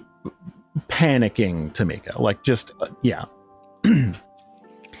absolutely panicking Tamika. Like just yeah.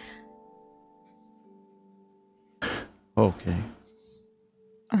 Okay.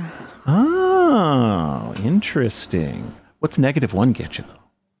 Oh, interesting. What's -1 get you, though?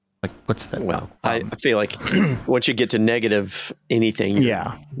 Like, what's that? Well, I feel like once you get to negative anything,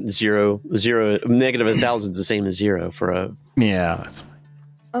 zero, negative 1,000 is the same as 0 for a. Yeah,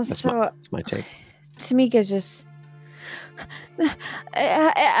 that's my take. Tamika's just.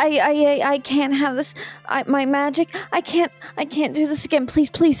 I can't have this. My magic. I can't do this again.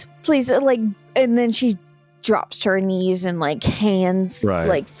 Please. Like, and then she drops to her knees and like hands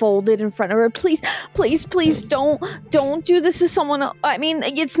like folded in front of her. Please don't do this to someone else. I mean,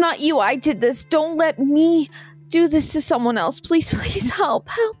 it's not you. I did this. Don't let me do this to someone else. Please help.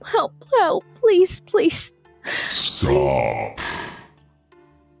 Please. Stop.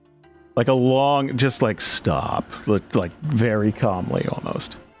 Like a long, just like stop, like very calmly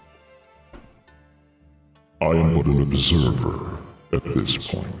almost. I am but an observer at this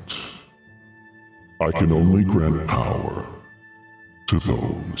point. I can only grant power to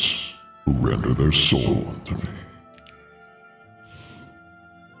those who render their soul unto me.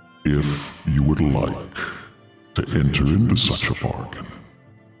 If you would like to enter into such a bargain,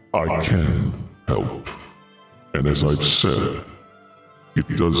 I can help. And as I've said, it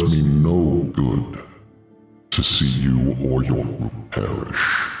does me no good to see you or your group perish.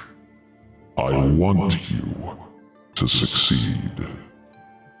 I want you to succeed,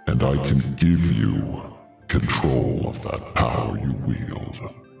 and I can give you control of that power you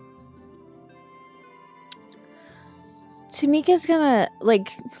wield. Tamika's gonna,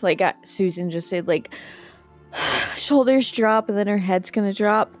 like Susan just said, like, shoulders drop, and then her head's gonna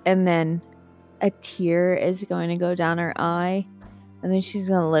drop, and then a tear is going to go down her eye, and then she's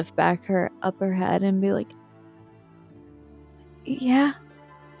gonna lift back her upper head and be like, yeah,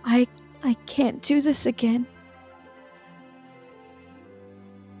 I can't do this again.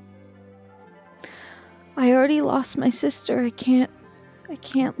 I already lost my sister. I can't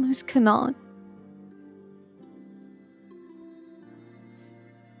lose Kanan.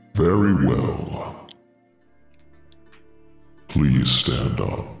 Very well. Please stand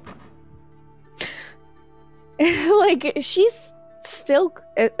up. Like, she's still,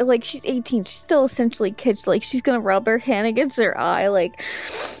 like, she's 18. She's still essentially kids. Like, she's gonna rub her hand against her eye, like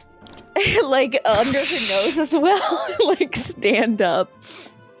under her nose as well. Like, stand up.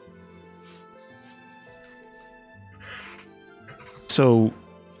 So,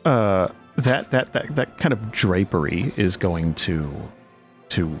 that kind of drapery is going to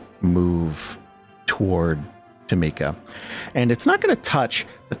to move toward Tamika. And it's not going to touch,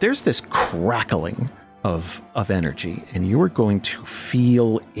 but there's this crackling of energy, and you are going to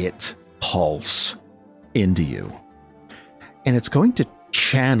feel it pulse into you. And it's going to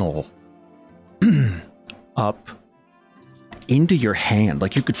channel up into your hand.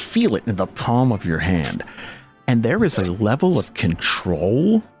 Like you could feel it in the palm of your hand. And there is a level of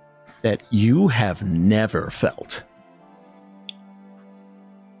control that you have never felt.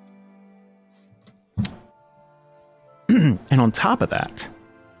 And on top of that,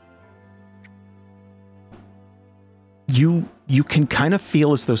 you can kind of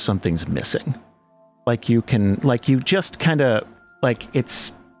feel as though something's missing. Like you just kind of, like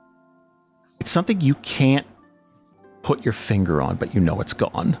it's something you can't put your finger on, but you know it's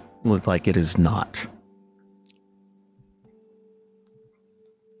gone. Like it is not.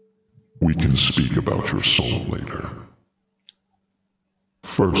 We can speak about your soul later.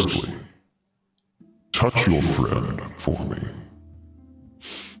 Firstly, touch your friend for me.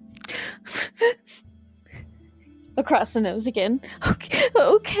 Across the nose again.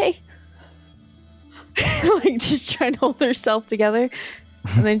 Okay. Like just trying to hold herself together.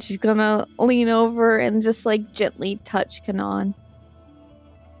 And then she's gonna lean over and just like gently touch Kanan.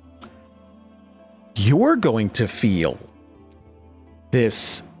 You're going to feel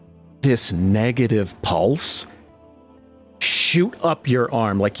this negative pulse shoot up your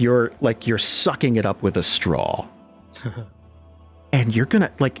arm like you're sucking it up with a straw. And you're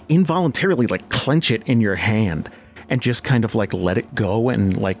gonna like involuntarily like clench it in your hand and just kind of like let it go,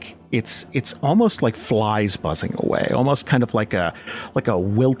 and like it's almost like flies buzzing away, almost kind of like a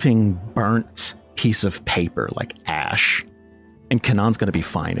wilting burnt piece of paper, like ash. And Kanan's gonna be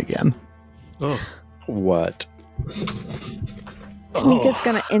fine again. Oh, what? Tamika's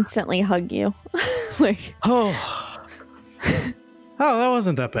gonna instantly hug you. Like, Oh, that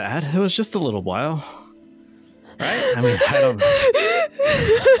wasn't that bad. It was just a little while, right? I mean, I don't.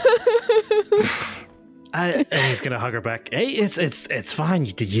 And he's gonna hug her back. Hey, it's fine.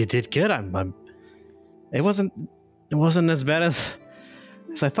 You did good. It wasn't as bad as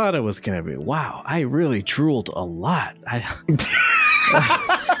I thought it was gonna be. Wow, I really drooled a lot.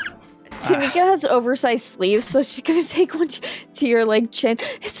 Tamika has oversized sleeves, so she's gonna take one to your like chin.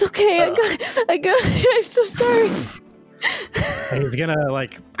 It's okay. I got. I'm so sorry. And he's gonna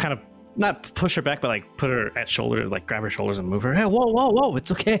like kind of not push her back, but like put her at shoulder, like grab her shoulders and move her. Hey, whoa!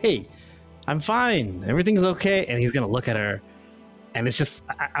 It's okay. I'm fine. Everything's okay. And he's gonna look at her, and it's just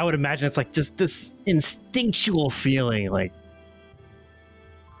I would imagine it's like just this instinctual feeling, like,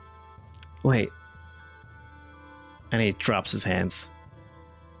 wait. And he drops his hands.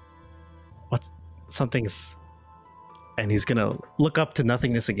 Something's, and he's gonna look up to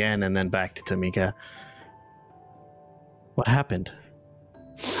nothingness again, and then back to Tamika. What happened?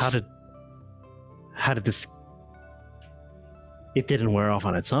 How did this? It didn't wear off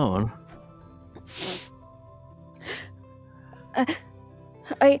on its own.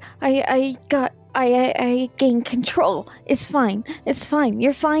 I gained control. It's fine.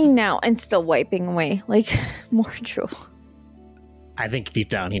 You're fine now. And still wiping away like more drool. I think deep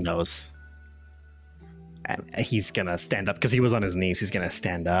down he knows. And he's gonna stand up because he was on his knees. He's gonna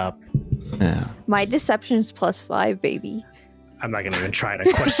stand up. Yeah. My deception's +5, baby. I'm not gonna even try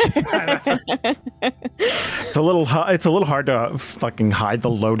to question. It's a little hard to fucking hide the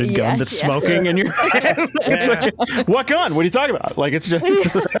loaded gun that's smoking in your hand. It's like, what gun? What are you talking about? Like it's just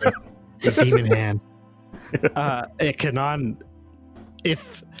the demon hand. Kanan,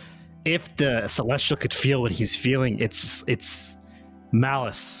 if the Celestial could feel what he's feeling, it's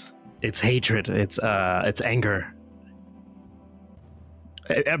malice, it's hatred, it's anger.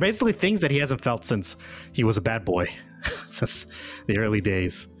 Basically things that he hasn't felt since he was a bad boy, since the early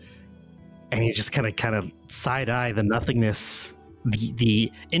days. And you just kind of side-eye the nothingness,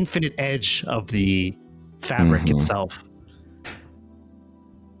 the infinite edge of the fabric itself.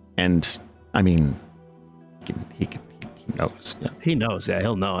 And I mean, he knows. Yeah. He knows. Yeah,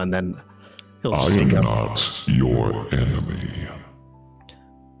 he'll know, and then he'll I just am speak up. not your enemy.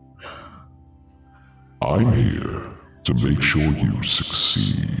 I'm here to make sure you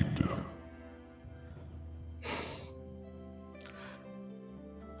succeed.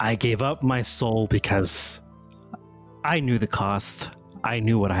 I gave up my soul because I knew the cost. I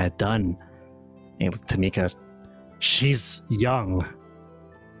knew what I had done. And Tamika, she's young.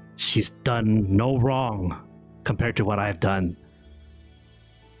 She's done no wrong compared to what I've done.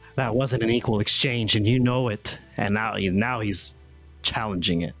 That wasn't an equal exchange, and you know it. And now he's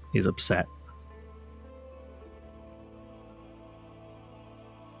challenging it. He's upset.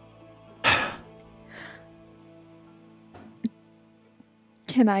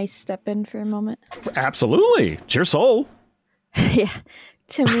 Can I step in for a moment? Absolutely. It's your soul. Yeah.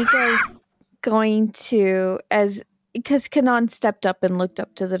 Tamika's going to, because Kanan stepped up and looked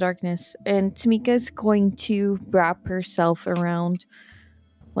up to the darkness, and Tamika's going to wrap herself around,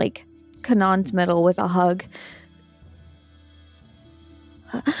 like, Kanan's middle with a hug.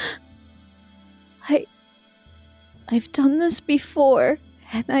 I've done this before,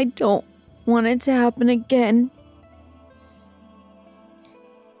 and I don't want it to happen again.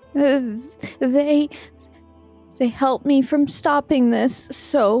 They helped me from stopping this,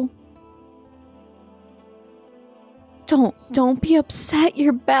 so don't be upset.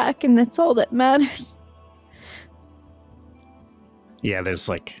 You're back, and that's all that matters. Yeah, there's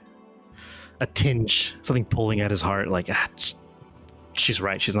like a tinge, something pulling at his heart. Like, she's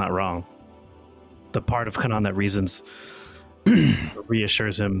right. She's not wrong. The part of Kanan that reasons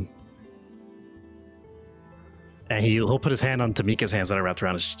reassures him. And he'll put his hand on Tamika's hands that are wrapped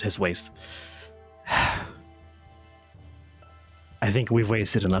around his waist. I think we've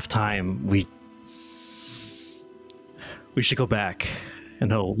wasted enough time. We should go back.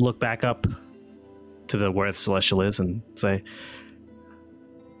 And he'll look back up to where the Celestial is and say,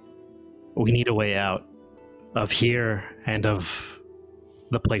 we need a way out of here and of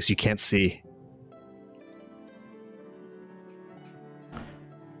the place you can't see.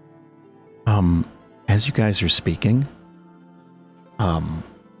 As you guys are speaking,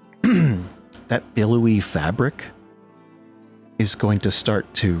 that billowy fabric is going to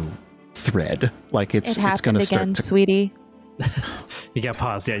start to thread. Like it's going to start to. Sweetie. You got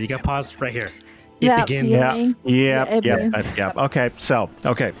paused. Yeah, you got paused right here. That begins. feeling. Yep.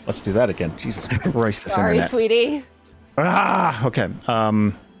 Okay, let's do that again. Jesus Christ, this Sorry, internet. sweetie. Okay.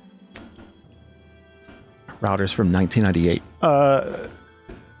 Routers from 1998.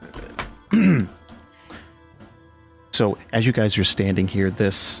 So as you guys are standing here,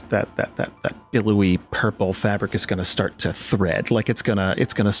 that billowy purple fabric is going to start to thread, like it's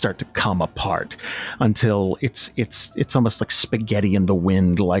gonna start to come apart until it's almost like spaghetti in the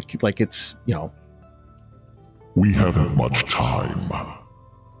wind, like it's, you know. We haven't much time.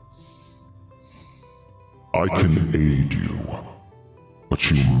 I can aid you, but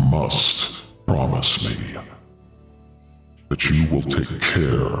you must promise me that you will take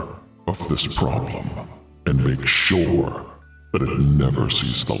care of this problem and make sure that it never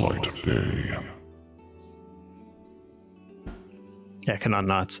sees the light of day. Yeah, Kanan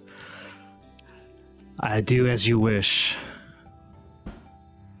nods. I do as you wish.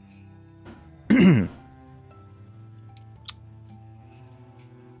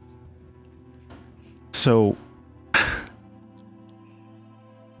 So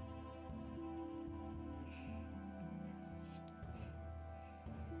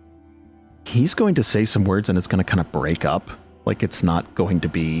he's going to say some words and it's going to kind of break up. Like it's not going to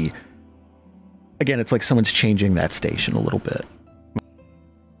be... Again, it's like someone's changing that station a little bit.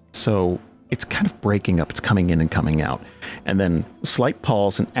 So it's kind of breaking up. It's coming in and coming out. And then slight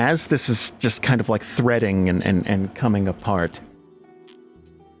pause. And as this is just kind of like threading and coming apart...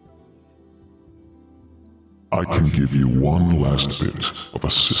 I can give you one last bit of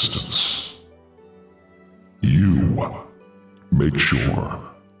assistance. You make sure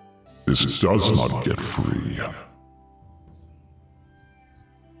this does not get free.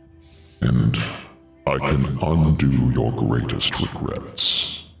 And I can undo your greatest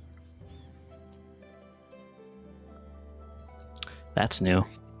regrets. That's new.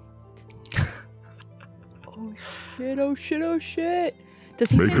 Oh shit. Does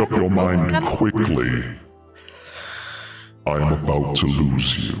he Make up your mind quickly. I am about to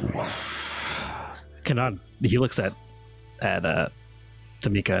lose you. Kanan, he looks at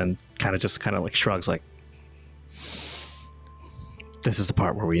Tamika and kind of like shrugs, like, this is the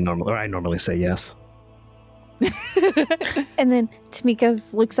part where I normally say yes. And then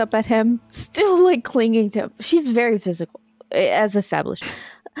Tamika looks up at him, still like clinging to him. She's very physical, as established.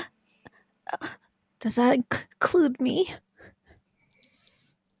 Does that include me?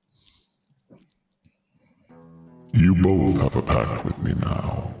 You both have a pact with me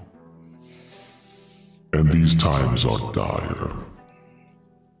now. And these times are dire.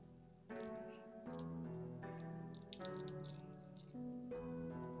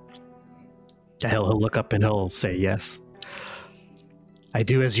 He'll look up and he'll say yes. I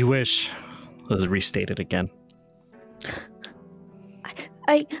do as you wish. Let's restate it again.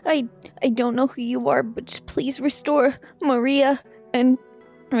 I don't know who you are, but just please restore Maria and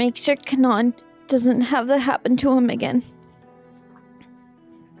make sure Kanan doesn't have that happen to him again.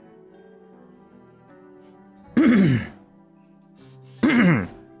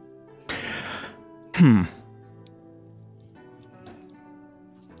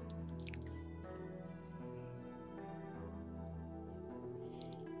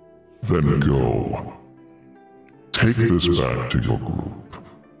 Then go. Take this back to your group.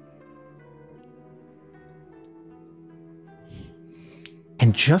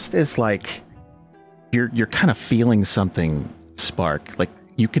 And just as like you're kind of feeling something spark, like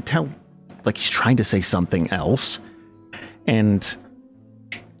you could tell like he's trying to say something else, and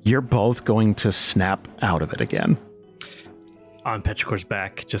you're both going to snap out of it again. On Petrichor's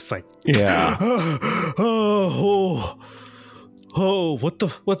back, just like Yeah.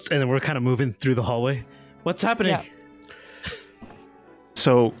 what's and then we're kind of moving through the hallway. What's happening? Yeah.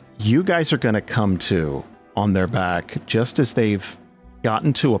 So you guys are going to come to on their back just as they've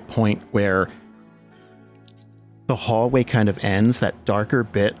gotten to a point where the hallway kind of ends, that darker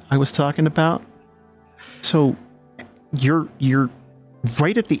bit I was talking about. So you're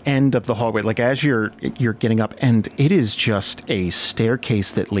right at the end of the hallway, like as you're getting up, and it is just a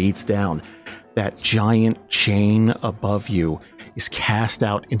staircase that leads down. That giant chain above you is cast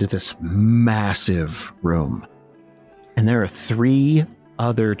out into this massive room. And there are 3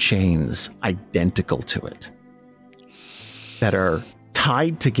 other chains identical to it that are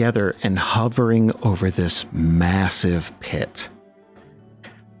tied together and hovering over this massive pit.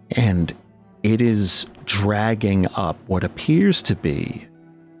 And it is dragging up what appears to be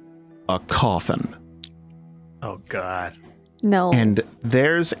a coffin. Oh God. No. And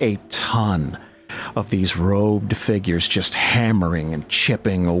there's a ton of these robed figures just hammering and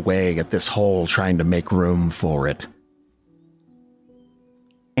chipping away at this hole, trying to make room for it.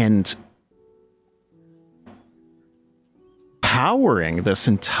 And powering this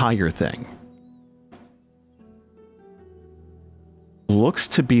entire thing looks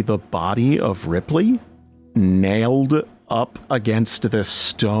to be the body of Ripley nailed up against this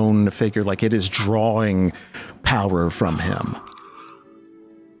stone figure, like it is drawing power from him.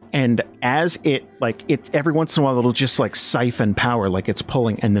 And as it every once in a while it'll just like siphon power, like it's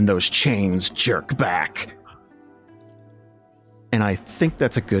pulling, and then those chains jerk back. And I think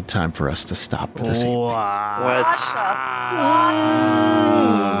that's a good time for us to stop for this evening. What?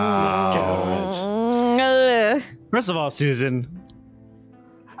 First of all, Susan,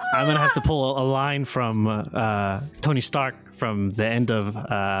 I'm gonna have to pull a line from Tony Stark from the end of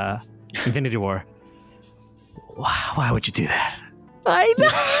Infinity War. Why would you do that? I know.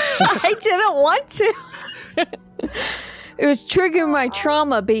 I didn't want to. It was triggering my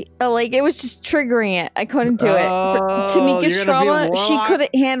trauma. Like, it was just triggering it. I couldn't do it. Tamika's you're gonna be a trauma, she warlock?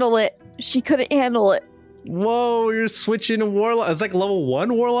 couldn't handle it. She couldn't handle it. Whoa, you're switching to warlock. It's like level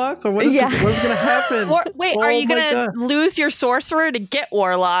 1 warlock, or what is Yeah. what's gonna happen? Wait, Oh are you my gonna God. lose your sorcerer to get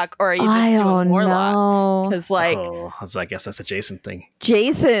warlock, or are you just I doing don't warlock? know. Because like I guess that's a Jason thing.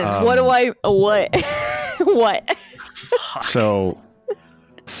 Jason, what? What? So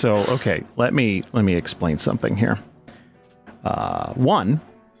okay, let me explain something here. One,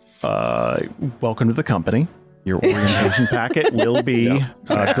 welcome to the company. Your orientation packet will be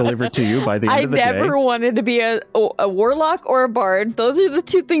delivered to you by the end I of the day. never wanted to be a warlock or a bard. Those are the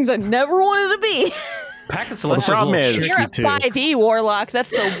 2 things I never wanted to be. Pack of Well, the Celestials problem is a is- little you're a tricky too. 5e warlock.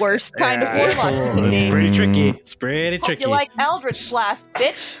 That's the worst kind of warlock you can It's be. pretty tricky. It's pretty Hope tricky. you like Eldritch Blast,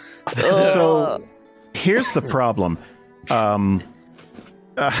 bitch. So here's the problem.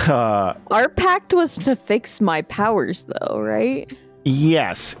 Our pact was to fix my powers, though, right?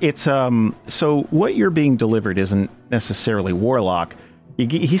 Yes, it's so what you're being delivered isn't necessarily warlock.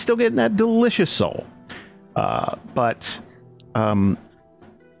 He's still getting that delicious soul, but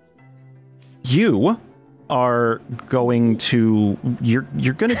you are going to you're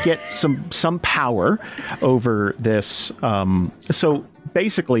going to get some power over this. So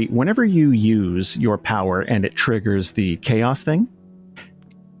basically, whenever you use your power and it triggers the chaos thing,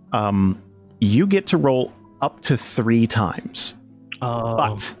 you get to roll up to 3 times.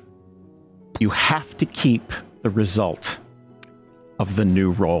 But you have to keep the result of the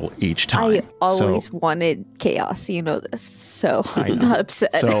new roll each time. I always wanted chaos, you know this, so I I'm know. not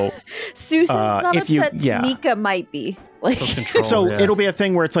upset. So Susan's not if you- upset. yeah. Tamika might be. Like, Self-control, so yeah. it'll be a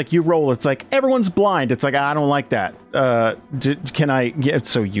thing where it's like you roll. It's like everyone's blind. It's like I don't like that. Can I get?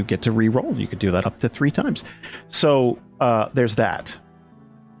 So you get to re-roll. You could do that up to 3 times. So there's that.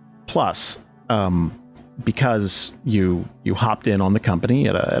 Plus, because you hopped in on the company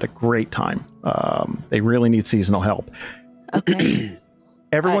at a great time. They really need seasonal help. okay.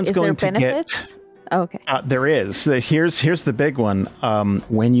 Everyone's is going there to benefits? Okay. there is. Here's the big one.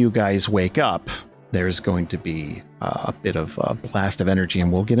 When you guys wake up, there's going to be a bit of a blast of energy,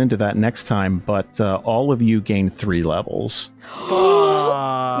 and we'll get into that next time. But all of you gain 3 levels.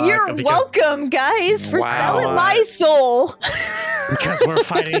 You're welcome, guys, for Wow. selling my soul. Because we're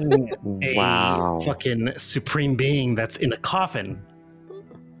fighting a Wow. fucking supreme being that's in a coffin.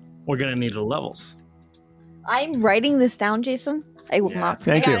 we're gonna need the levels. I'm writing this down, Jason. I will not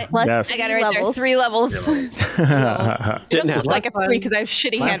Thank I you. got it. Plus Yes. I got it right levels. there. 3 levels. Didn't happen. Like a 3 because I have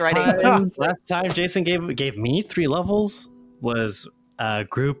shitty handwriting. Last time Jason gave me 3 levels was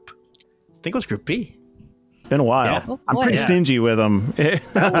group. I think it was Group B. Been a while. Yeah. I'm pretty Yeah. stingy with them.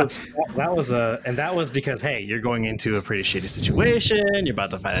 That was because hey, you're going into a pretty shitty situation. You're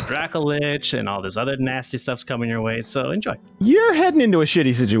about to fight a Dracolich, and all this other nasty stuff's coming your way. So enjoy. You're heading into a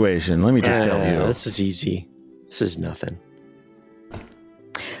shitty situation. Let me just tell you. This is easy. This is nothing.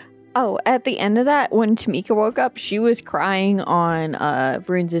 Oh, at the end of that, when Tamika woke up, she was crying on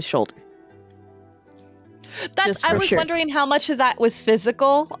Runes' shoulder. Just I for was sure. wondering how much of that was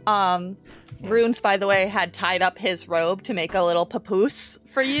physical. Runes, by the way, had tied up his robe to make a little papoose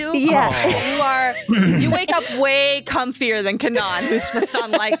for you. Yeah. You wake up way comfier than Kanan, who's just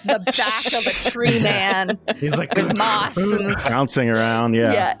on like the back of a tree man He's like, with moss and Bouncing around,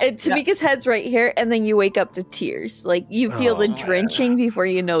 yeah. Yeah, and Tamika's head's right here, and then you wake up to tears. Like, you feel the drenching before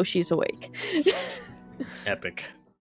you know she's awake. epic.